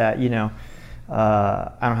task that, I don't know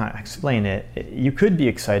how to explain it. You could be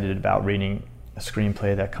excited about reading a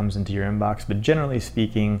screenplay that comes into your inbox, but generally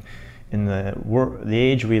speaking, in the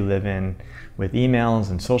age we live in, with emails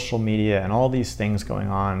and social media and all these things going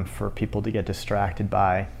on for people to get distracted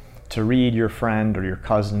by, to read your friend or your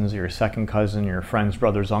cousin's or your second cousin, your friend's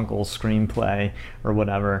brother's uncle's screenplay or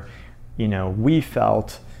whatever, you know, we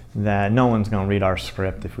felt that no one's going to read our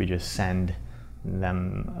script if we just send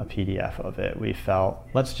them a PDF of it. We felt,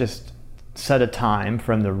 let's just set a time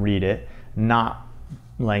for them to read it, not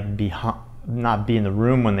be in the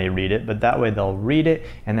room when they read it, but that way they'll read it,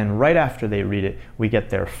 and then right after they read it, we get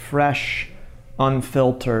their fresh,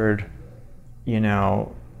 unfiltered, you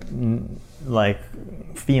know, like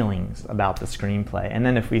feelings about the screenplay. And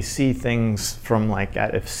then if we see things from like,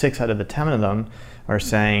 if 6 out of the 10 of them are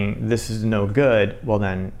saying this is no good, well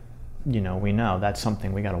then, you know, we know that's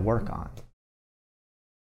something we got to work on.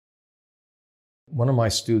 One of my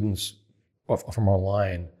students from our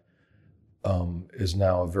line is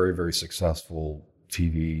now a very, very successful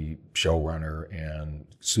TV showrunner and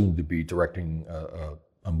soon to be directing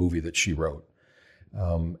a movie that she wrote.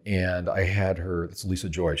 And I had her, it's Lisa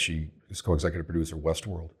Joy, she is co-executive producer of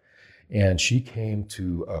Westworld. And she came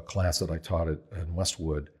to a class that I taught in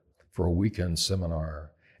Westwood for a weekend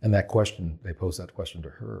seminar. And that question, they posed that question to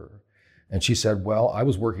her. And she said, well, I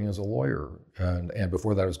was working as a lawyer, and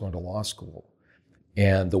before that I was going to law school.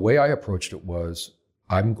 And the way I approached it was,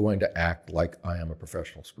 I'm going to act like I am a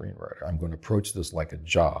professional screenwriter. I'm going to approach this like a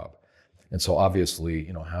job. And so obviously,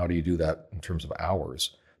 you know, how do you do that in terms of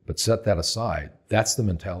hours? But set that aside, that's the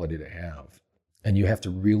mentality to have. And you have to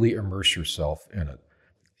really immerse yourself in it.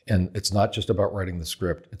 And it's not just about writing the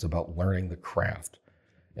script, it's about learning the craft.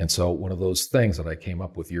 And so one of those things that I came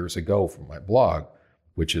up with years ago from my blog,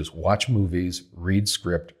 which is watch movies, read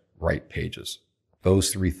script, write pages.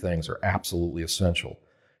 Those 3 things are absolutely essential.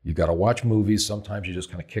 You've got to watch movies. Sometimes you just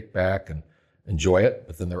kind of kick back and enjoy it,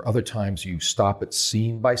 but then there are other times you stop it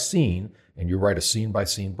scene by scene and you write a scene by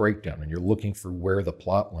scene breakdown, and you're looking for where the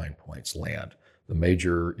plot line points land, the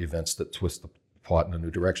major events that twist the plot in a new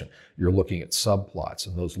direction. You're looking at subplots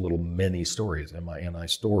and those little mini stories, MINI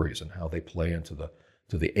stories, and how they play into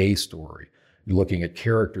the A story. You're looking at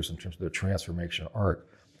characters in terms of their transformation arc.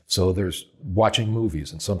 So there's watching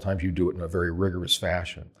movies, and sometimes you do it in a very rigorous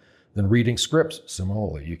fashion. Then reading scripts,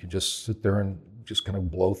 similarly, you can just sit there and just kind of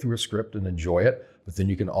blow through a script and enjoy it, but then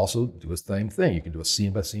you can also do the same thing. You can do a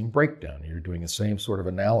scene-by-scene breakdown. You're doing the same sort of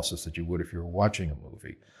analysis that you would if you were watching a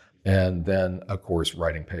movie. And then, of course,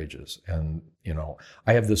 writing pages. And, you know,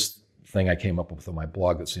 I have this thing I came up with on my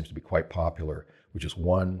blog that seems to be quite popular, which is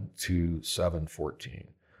 1, 2, 7, 14.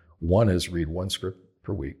 1 is read 1 script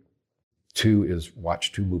per week. 2 is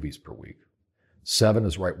watch 2 movies per week. 7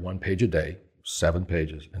 is write 1 page a day, 7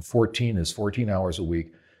 pages. And 14 is 14 hours a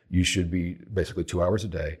week. You should be basically 2 hours a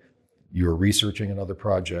day. You're researching another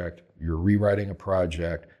project, you're rewriting a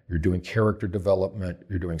project, you're doing character development,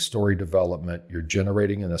 you're doing story development, you're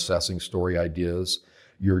generating and assessing story ideas,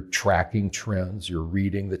 you're tracking trends, you're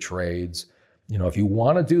reading the trades. You know, if you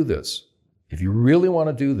want to do this, if you really want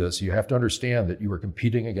to do this, you have to understand that you are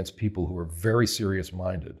competing against people who are very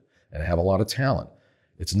serious-minded and have a lot of talent.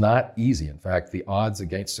 It's not easy. In fact, the odds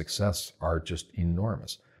against success are just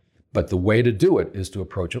enormous. But the way to do it is to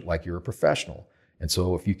approach it like you're a professional. And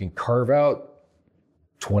so if you can carve out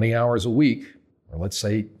 20 hours a week, or let's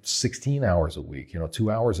say 16 hours a week,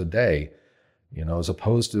 2 hours a day, as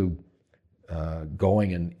opposed to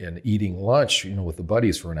going and eating lunch, with the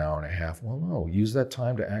buddies for an hour and a half. Well, no, use that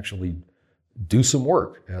time to actually do some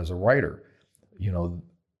work as a writer. You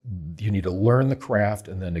need to learn the craft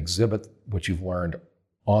and then exhibit what you've learned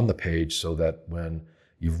on the page so that when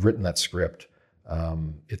you've written that script,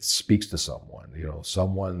 it speaks to someone.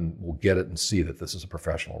 Someone will get it and see that this is a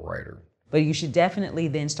professional writer. But you should definitely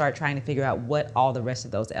then start trying to figure out what all the rest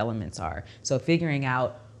of those elements are. So figuring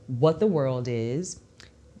out what the world is,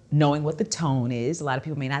 knowing what the tone is. A lot of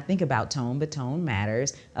people may not think about tone, but tone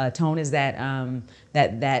matters. Tone is that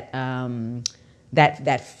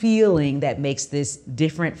feeling that makes this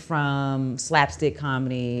different from slapstick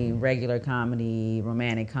comedy, regular comedy,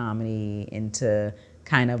 romantic comedy, into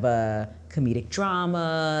kind of a comedic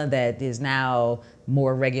drama that is now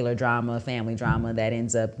more regular drama, family drama that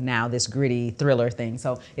ends up now this gritty thriller thing.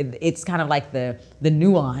 So it's kind of like the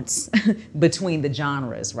nuance between the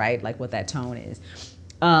genres, right? Like what that tone is.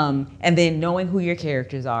 And then knowing who your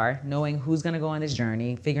characters are, knowing who's gonna go on this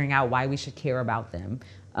journey, figuring out why we should care about them,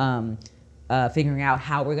 figuring out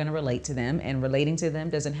how we're gonna relate to them, and relating to them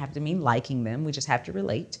doesn't have to mean liking them, we just have to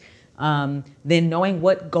relate. Then knowing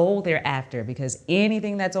what goal they're after, because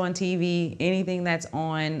anything that's on TV, anything that's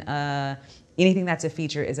a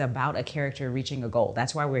feature is about a character reaching a goal.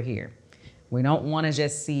 That's why we're here. We don't want to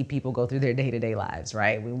just see people go through their day-to-day lives,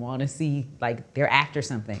 right? We want to see like they're after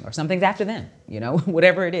something or something's after them,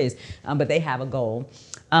 whatever it is, but they have a goal.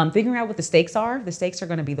 Figuring out what the stakes are. The stakes are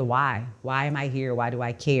going to be the why. Why am I here? Why do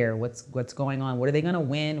I care? What's going on? What are they going to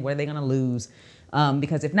win? What are they going to lose?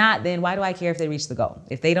 Because if not, then why do I care if they reach the goal?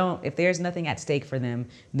 If there's nothing at stake for them,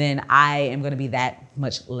 then I am going to be that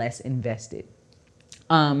much less invested.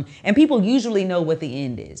 And people usually know what the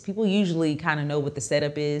end is. People usually kind of know what the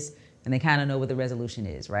setup is, and they kind of know what the resolution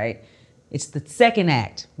is, right? It's the second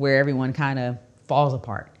act where everyone kind of falls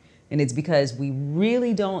apart. And it's because we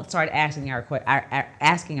really don't start asking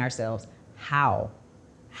ourselves, how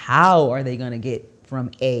are they going to get from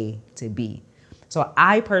A to B? So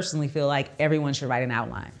I personally feel like everyone should write an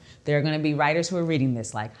outline. There are going to be writers who are reading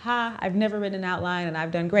this like, I've never written an outline and I've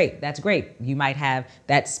done great. That's great. You might have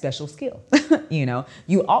that special skill.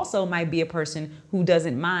 You also might be a person who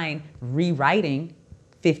doesn't mind rewriting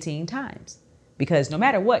 15 times, because no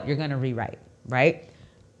matter what, you're going to rewrite, right?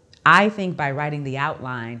 I think by writing the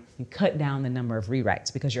outline, you cut down the number of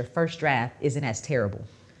rewrites because your first draft isn't as terrible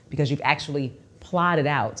because you've actually plotted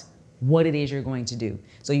out what it is you're going to do.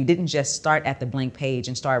 So you didn't just start at the blank page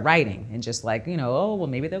and start writing and just like, oh, well,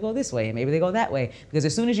 maybe they'll go this way and maybe they go that way. Because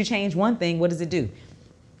as soon as you change one thing, what does it do?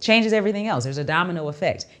 Changes everything else. There's a domino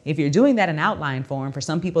effect. If you're doing that in outline form, for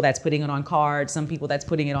some people that's putting it on cards, some people that's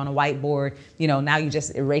putting it on a whiteboard, now you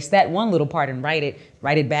just erase that one little part and write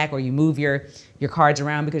it back, or you move your cards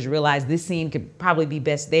around because you realize this scene could probably be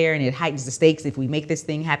best there and it heightens the stakes if we make this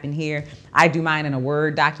thing happen here. I do mine in a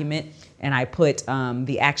Word document and I put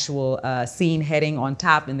the actual scene heading on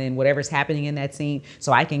top and then whatever's happening in that scene,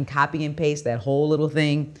 so I can copy and paste that whole little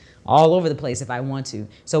thing all over the place if I want to.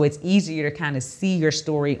 So it's easier to kind of see your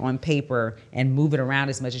story on paper and move it around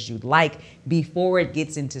as much as you'd like before it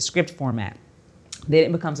gets into script format. Then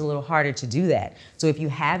it becomes a little harder to do that. So if you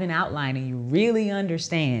have an outline and you really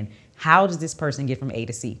understand, how does this person get from A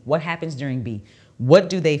to C? What happens during B? What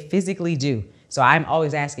do they physically do? So I'm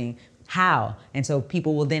always asking, how? And so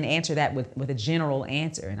people will then answer that with a general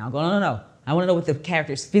answer. And I'll go, no. I want to know what the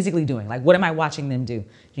character's physically doing. Like, what am I watching them do? You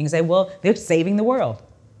can say, well, they're saving the world.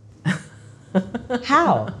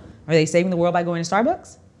 How? Are they saving the world by going to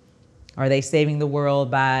Starbucks? Are they saving the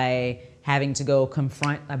world by having to go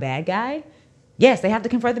confront a bad guy? Yes, they have to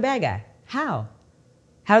confront the bad guy. How?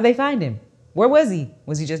 How do they find him? Where was he?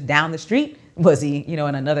 Was he just down the street? Was he, in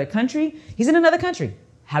another country? He's in another country.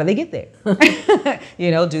 How do they get there?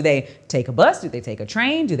 Do they take a bus? Do they take a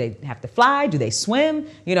train? Do they have to fly? Do they swim?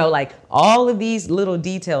 Like all of these little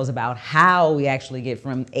details about how we actually get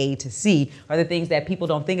from A to C are the things that people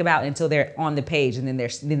don't think about until they're on the page, and then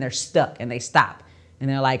they're stuck and they stop. And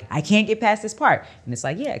they're like, I can't get past this part. And it's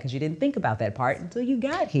like, yeah, because you didn't think about that part until you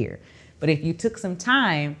got here. But if you took some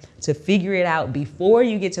time to figure it out before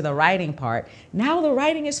you get to the writing part, now the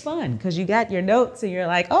writing is fun because you got your notes and you're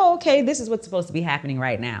like, oh, okay, this is what's supposed to be happening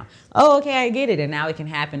right now. Oh, okay, I get it. And now it can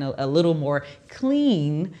happen a little more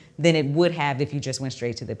clean than it would have if you just went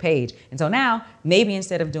straight to the page. And so now maybe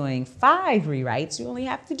instead of doing 5 rewrites, you only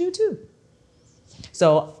have to do 2.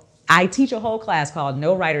 So I teach a whole class called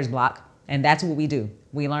No Writer's Block. And that's what we do.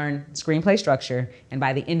 We learn screenplay structure, and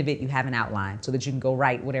by the end of it, you have an outline so that you can go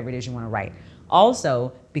write whatever it is you want to write.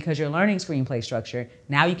 Also, because you're learning screenplay structure,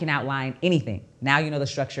 now you can outline anything. Now you know the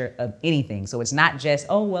structure of anything. So it's not just,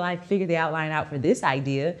 oh, well, I figured the outline out for this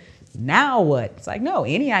idea. Now what? It's like, no,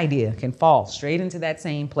 any idea can fall straight into that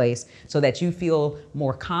same place so that you feel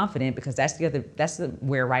more confident, because that's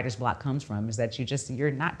where writer's block comes from, is that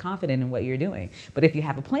you're not confident in what you're doing. But if you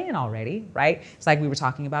have a plan already, right? It's like we were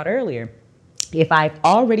talking about earlier. If I've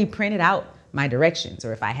already printed out my directions,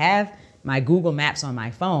 or if I have my Google Maps on my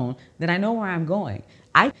phone, then I know where I'm going.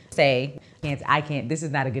 I can't, this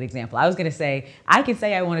is not a good example. I was gonna say, I can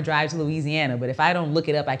say I wanna drive to Louisiana, but if I don't look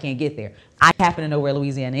it up, I can't get there. I happen to know where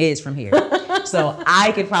Louisiana is from here. So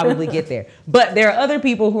I could probably get there. But there are other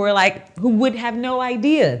people who would have no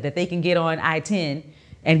idea that they can get on I-10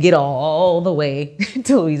 and get all the way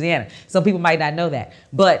to Louisiana. Some people might not know that.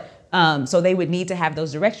 But so they would need to have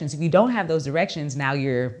those directions. If you don't have those directions, now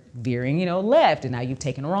you're veering, left, and now you've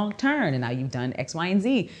taken a wrong turn, and now you've done X, Y, and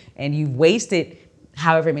Z, and you've wasted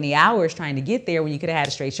however many hours trying to get there when you could have had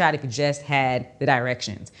a straight shot if you just had the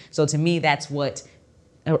directions. So to me, that's what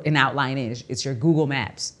an outline is. It's your Google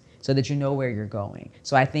Maps so that you know where you're going.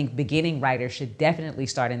 So I think beginning writers should definitely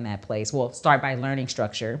start in that place. Well, start by learning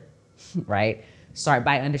structure, right? Start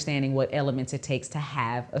by understanding what elements it takes to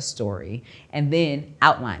have a story, and then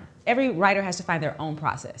outline. Every writer has to find their own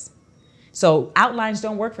process. So outlines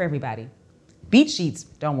don't work for everybody. Beat sheets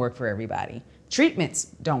don't work for everybody. Treatments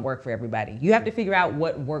don't work for everybody. You have to figure out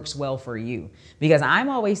what works well for you, because I'm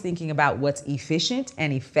always thinking about what's efficient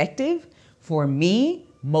and effective for me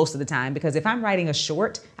most of the time, because if I'm writing a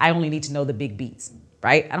short, I only need to know the big beats,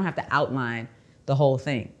 right? I don't have to outline the whole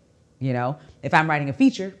thing, you know? If I'm writing a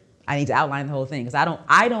feature, I need to outline the whole thing, because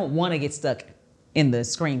I don't want to get stuck in the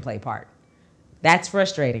screenplay part. That's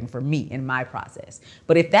frustrating for me in my process.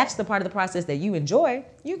 But if that's the part of the process that you enjoy,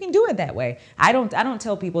 you can do it that way. I don't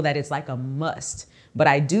tell people that it's like a must, but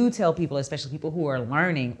I do tell people, especially people who are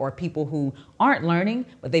learning or people who aren't learning,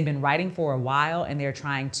 but they've been writing for a while and they're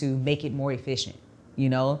trying to make it more efficient, you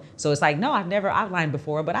know? So it's like, no, I've never outlined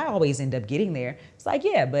before, but I always end up getting there. It's like,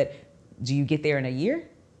 yeah, but do you get there in a year?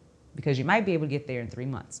 Because you might be able to get there in 3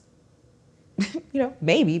 months. You know,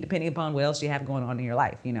 maybe, depending upon what else you have going on in your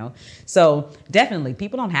life, you know. So definitely,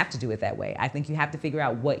 people don't have to do it that way. I think you have to figure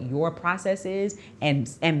out what your process is and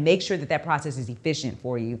make sure that that process is efficient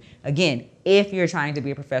for you. Again, if you're trying to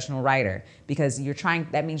be a professional writer, because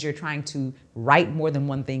that means you're trying to write more than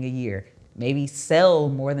one thing a year, maybe sell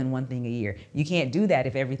more than one thing a year. You can't do that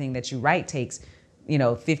if everything that you write takes,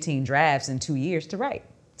 15 drafts in 2 years to write.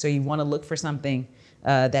 So you want to look for something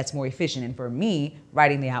that's more efficient. And for me,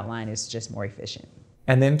 writing the outline is just more efficient.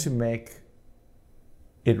 And then to make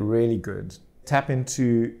it really good, tap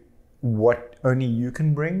into what only you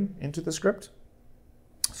can bring into the script.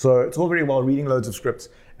 So it's all very well reading loads of scripts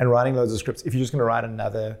and writing loads of scripts if you're just going to write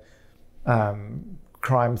another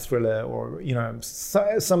crime thriller or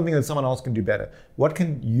something that someone else can do better. What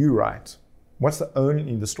can you write? What's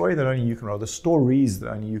the story that only you can write, the stories that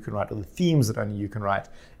only you can write, or the themes that only you can write?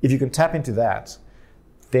 If you can tap into that,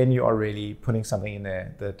 then you are really putting something in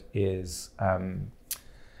there that is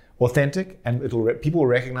authentic, and people will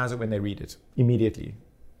recognize it when they read it immediately.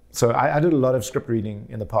 So I did a lot of script reading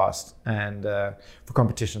in the past and for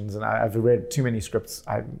competitions, and I've read too many scripts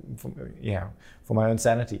for my own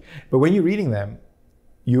sanity. But when you're reading them,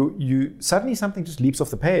 you suddenly something just leaps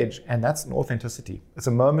off the page, and that's an authenticity. It's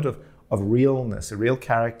a moment of realness, a real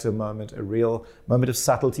character moment, a real moment of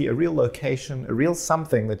subtlety, a real location, a real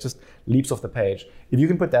something that just leaps off the page. If you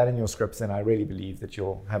can put that in your scripts, then I really believe that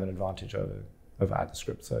you'll have an advantage over other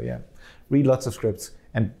scripts. So yeah, read lots of scripts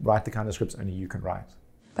and write the kind of scripts only you can write.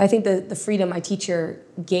 But I think the freedom my teacher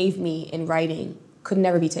gave me in writing could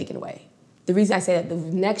never be taken away. The reason I say that, the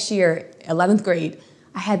next year, 11th grade,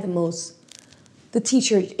 I had the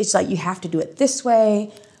teacher, it's like, you have to do it this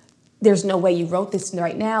way. There's no way you wrote this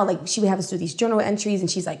right now. Like, she would have us do these journal entries, and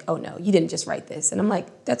she's like, oh no, you didn't just write this. And I'm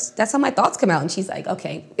like, that's how my thoughts come out. And she's like,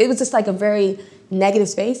 okay. It was just like a very negative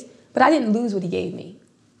space, but I didn't lose what he gave me.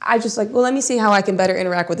 I just like, well, let me see how I can better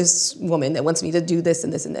interact with this woman that wants me to do this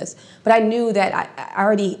and this and this. But I knew that I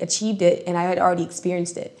already achieved it, and I had already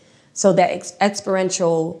experienced it. So that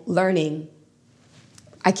experiential learning,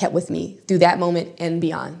 I kept with me through that moment and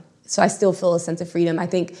beyond. So I still feel a sense of freedom. I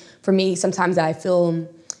think for me, sometimes I feel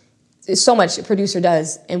so much a producer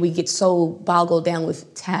does, and we get so boggled down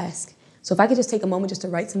with tasks. So if I could just take a moment just to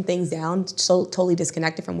write some things down, so totally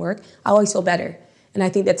disconnected from work, I always feel better. And I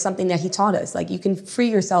think that's something that he taught us. Like, you can free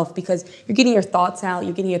yourself because you're getting your thoughts out,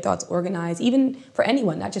 you're getting your thoughts organized, even for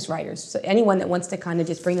anyone, not just writers. So anyone that wants to kind of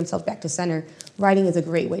just bring themselves back to center, writing is a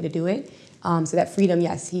great way to do it. So that freedom,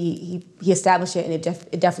 yes, he established it, and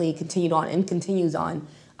it definitely continued on and continues on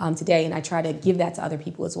today. And I try to give that to other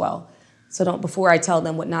people as well. So before I tell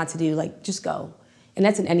them what not to do, like, just go. And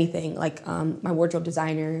that's in anything, like my wardrobe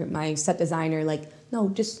designer, my set designer, like, no,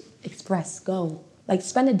 just express, go. Like,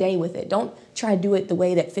 spend a day with it. Don't try to do it the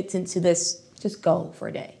way that fits into this. Just go for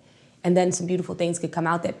a day. And then some beautiful things could come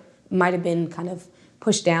out that might have been kind of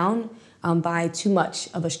pushed down by too much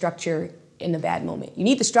of a structure in a bad moment. You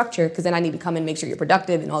need the structure, because then I need to come and make sure you're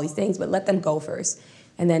productive and all these things, but let them go first.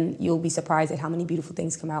 And then you'll be surprised at how many beautiful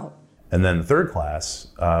things come out. And then the third class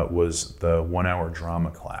was the 1 hour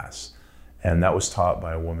drama class. And that was taught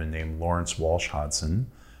by a woman named Lawrence Walsh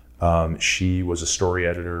Hodson. She was a story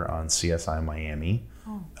editor on CSI Miami,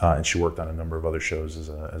 and she worked on a number of other shows as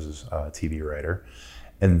a TV writer.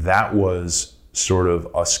 And that was sort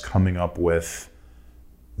of us coming up with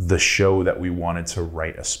the show that we wanted to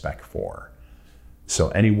write a spec for. So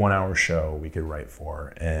any 1 hour show we could write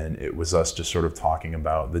for. And it was us just sort of talking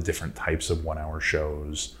about the different types of 1 hour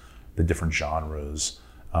shows, the different genres,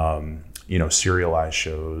 serialized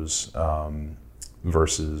shows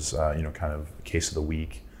versus, kind of case of the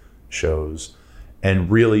week shows. And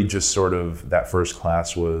really just sort of that first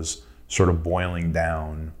class was sort of boiling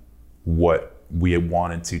down what we had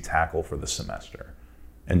wanted to tackle for the semester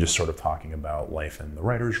and just sort of talking about life in the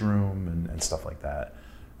writer's room and stuff like that.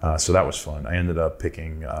 So that was fun. I ended up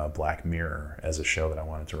picking Black Mirror as a show that I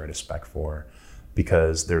wanted to write a spec for.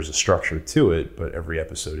 because there's a structure to it, but every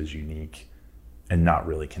episode is unique and not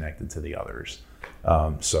really connected to the others.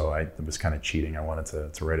 So it was kind of cheating. I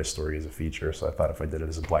wanted to write a story as a feature, so I thought if I did it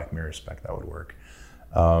as a Black Mirror spec, that would work.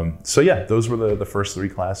 So yeah, those were the first 3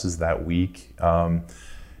 classes that week.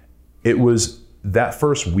 It was, that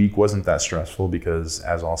first week wasn't that stressful because,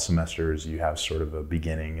 as all semesters, you have sort of a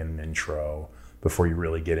beginning and an intro before you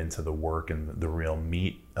really get into the work and the real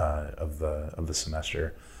meat of the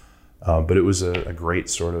semester. But it was a great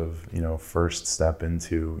sort of, first step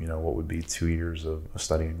into, what would be 2 years of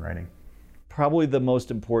studying writing. Probably the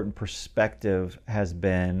most important perspective has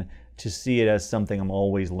been to see it as something I'm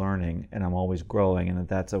always learning and I'm always growing, and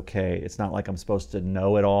that's okay. It's not like I'm supposed to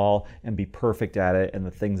know it all and be perfect at it, and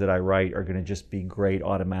the things that I write are going to just be great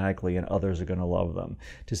automatically and others are going to love them.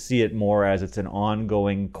 To see it more as it's an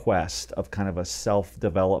ongoing quest of kind of a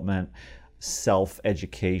self-development,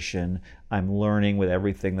 self-education. I'm learning with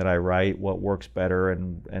everything that I write what works better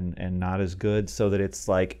and not as good, so that it's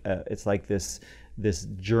like this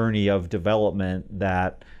journey of development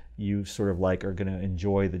that you sort of like are going to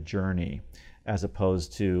enjoy the journey, as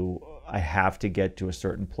opposed to I have to get to a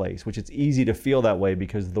certain place, which it's easy to feel that way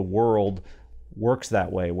because the world works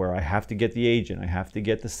that way, where I have to get the agent, I have to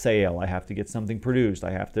get the sale, I have to get something produced,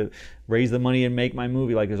 I have to raise the money and make my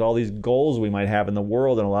movie. Like, there's all these goals we might have in the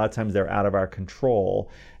world, and a lot of times they're out of our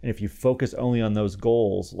control. And if you focus only on those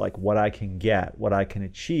goals, like what I can get, what I can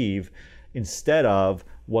achieve, instead of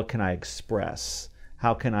what can I express,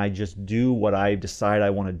 how can I just do what I decide I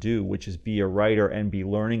want to do, which is be a writer and be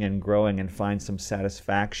learning and growing and find some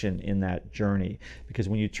satisfaction in that journey. Because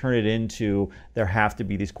when you turn it into, there have to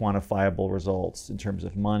be these quantifiable results in terms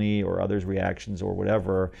of money or others' reactions or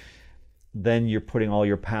whatever, then you're putting all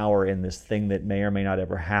your power in this thing that may or may not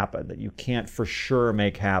ever happen, that you can't for sure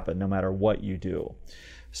make happen no matter what you do.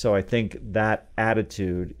 So I think that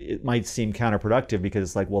attitude, it might seem counterproductive because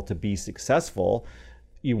it's like, well, to be successful,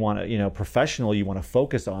 you want to, professional, you want to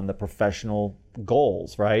focus on the professional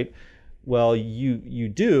goals, right? Well, you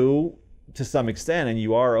do to some extent, and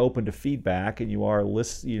you are open to feedback, and you are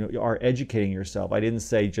you are educating yourself. I didn't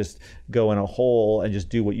say just go in a hole and just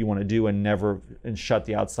do what you want to do and shut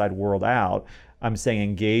the outside world out. I'm saying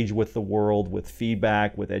engage with the world, with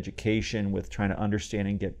feedback, with education, with trying to understand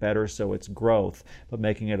and get better, so it's growth, but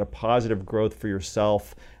making it a positive growth for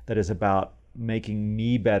yourself that is about making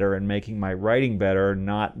me better and making my writing better,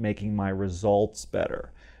 not making my results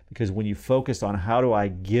better. Because when you focus on how do I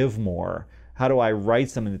give more, how do I write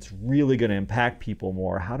something that's really going to impact people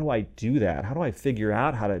more, how do I do that, how do I figure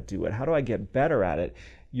out how to do it, how do I get better at it,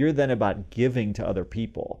 you're then about giving to other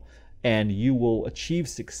people. And you will achieve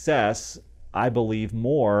success, I believe,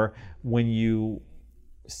 more when you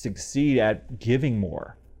succeed at giving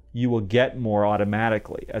more. You will get more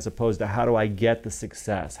automatically, as opposed to how do I get the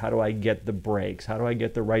success? How do I get the breaks? How do I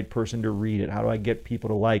get the right person to read it? How do I get people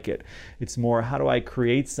to like it? It's more, how do I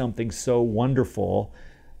create something so wonderful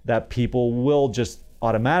that people will just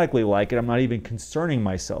automatically like it? I'm not even concerning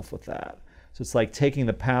myself with that. So it's like taking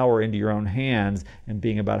the power into your own hands and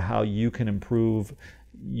being about how you can improve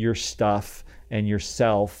your stuff and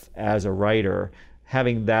yourself as a writer.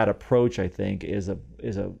 Having that approach, I think, is a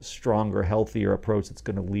stronger, healthier approach that's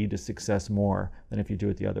going to lead to success more than if you do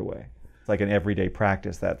it the other way. It's like an everyday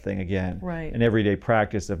practice, that thing again. Right. An everyday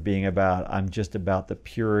practice of being about, I'm just about the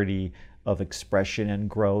purity of expression and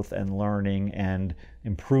growth and learning and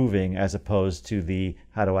improving, as opposed to the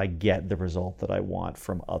how do I get the result that I want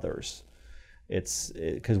from others. It's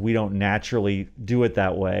because we don't naturally do it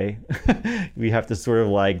that way. We have to sort of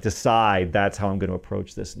like decide that's how I'm going to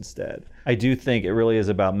approach this instead. I do think it really is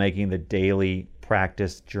about making the daily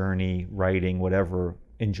practice, journey, writing, whatever,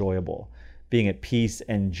 enjoyable. Being at peace,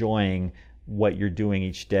 enjoying what you're doing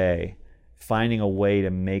each day, finding a way to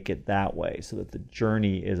make it that way so that the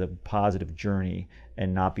journey is a positive journey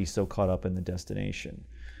and not be so caught up in the destination.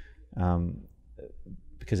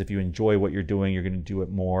 Because if you enjoy what you're doing, you're going to do it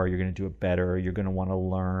more, you're going to do it better, you're going to want to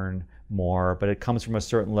learn more. But it comes from a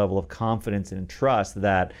certain level of confidence and trust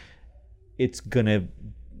that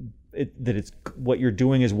what you're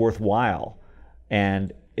doing is worthwhile.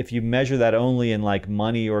 And if you measure that only in like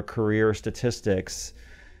money or career statistics,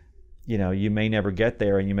 you may never get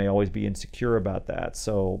there, and you may always be insecure about that.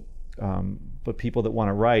 So, but people that want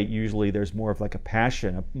to write, usually there's more of like a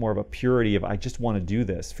passion, more of a purity of, I just want to do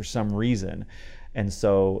this for some reason. And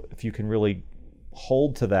so if you can really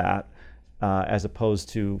hold to that, as opposed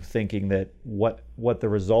to thinking that what the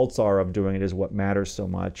results are of doing it is what matters so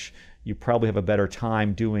much, you probably have a better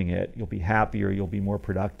time doing it. You'll be happier, you'll be more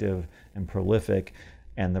productive and prolific,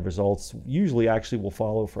 and the results usually actually will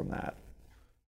follow from that.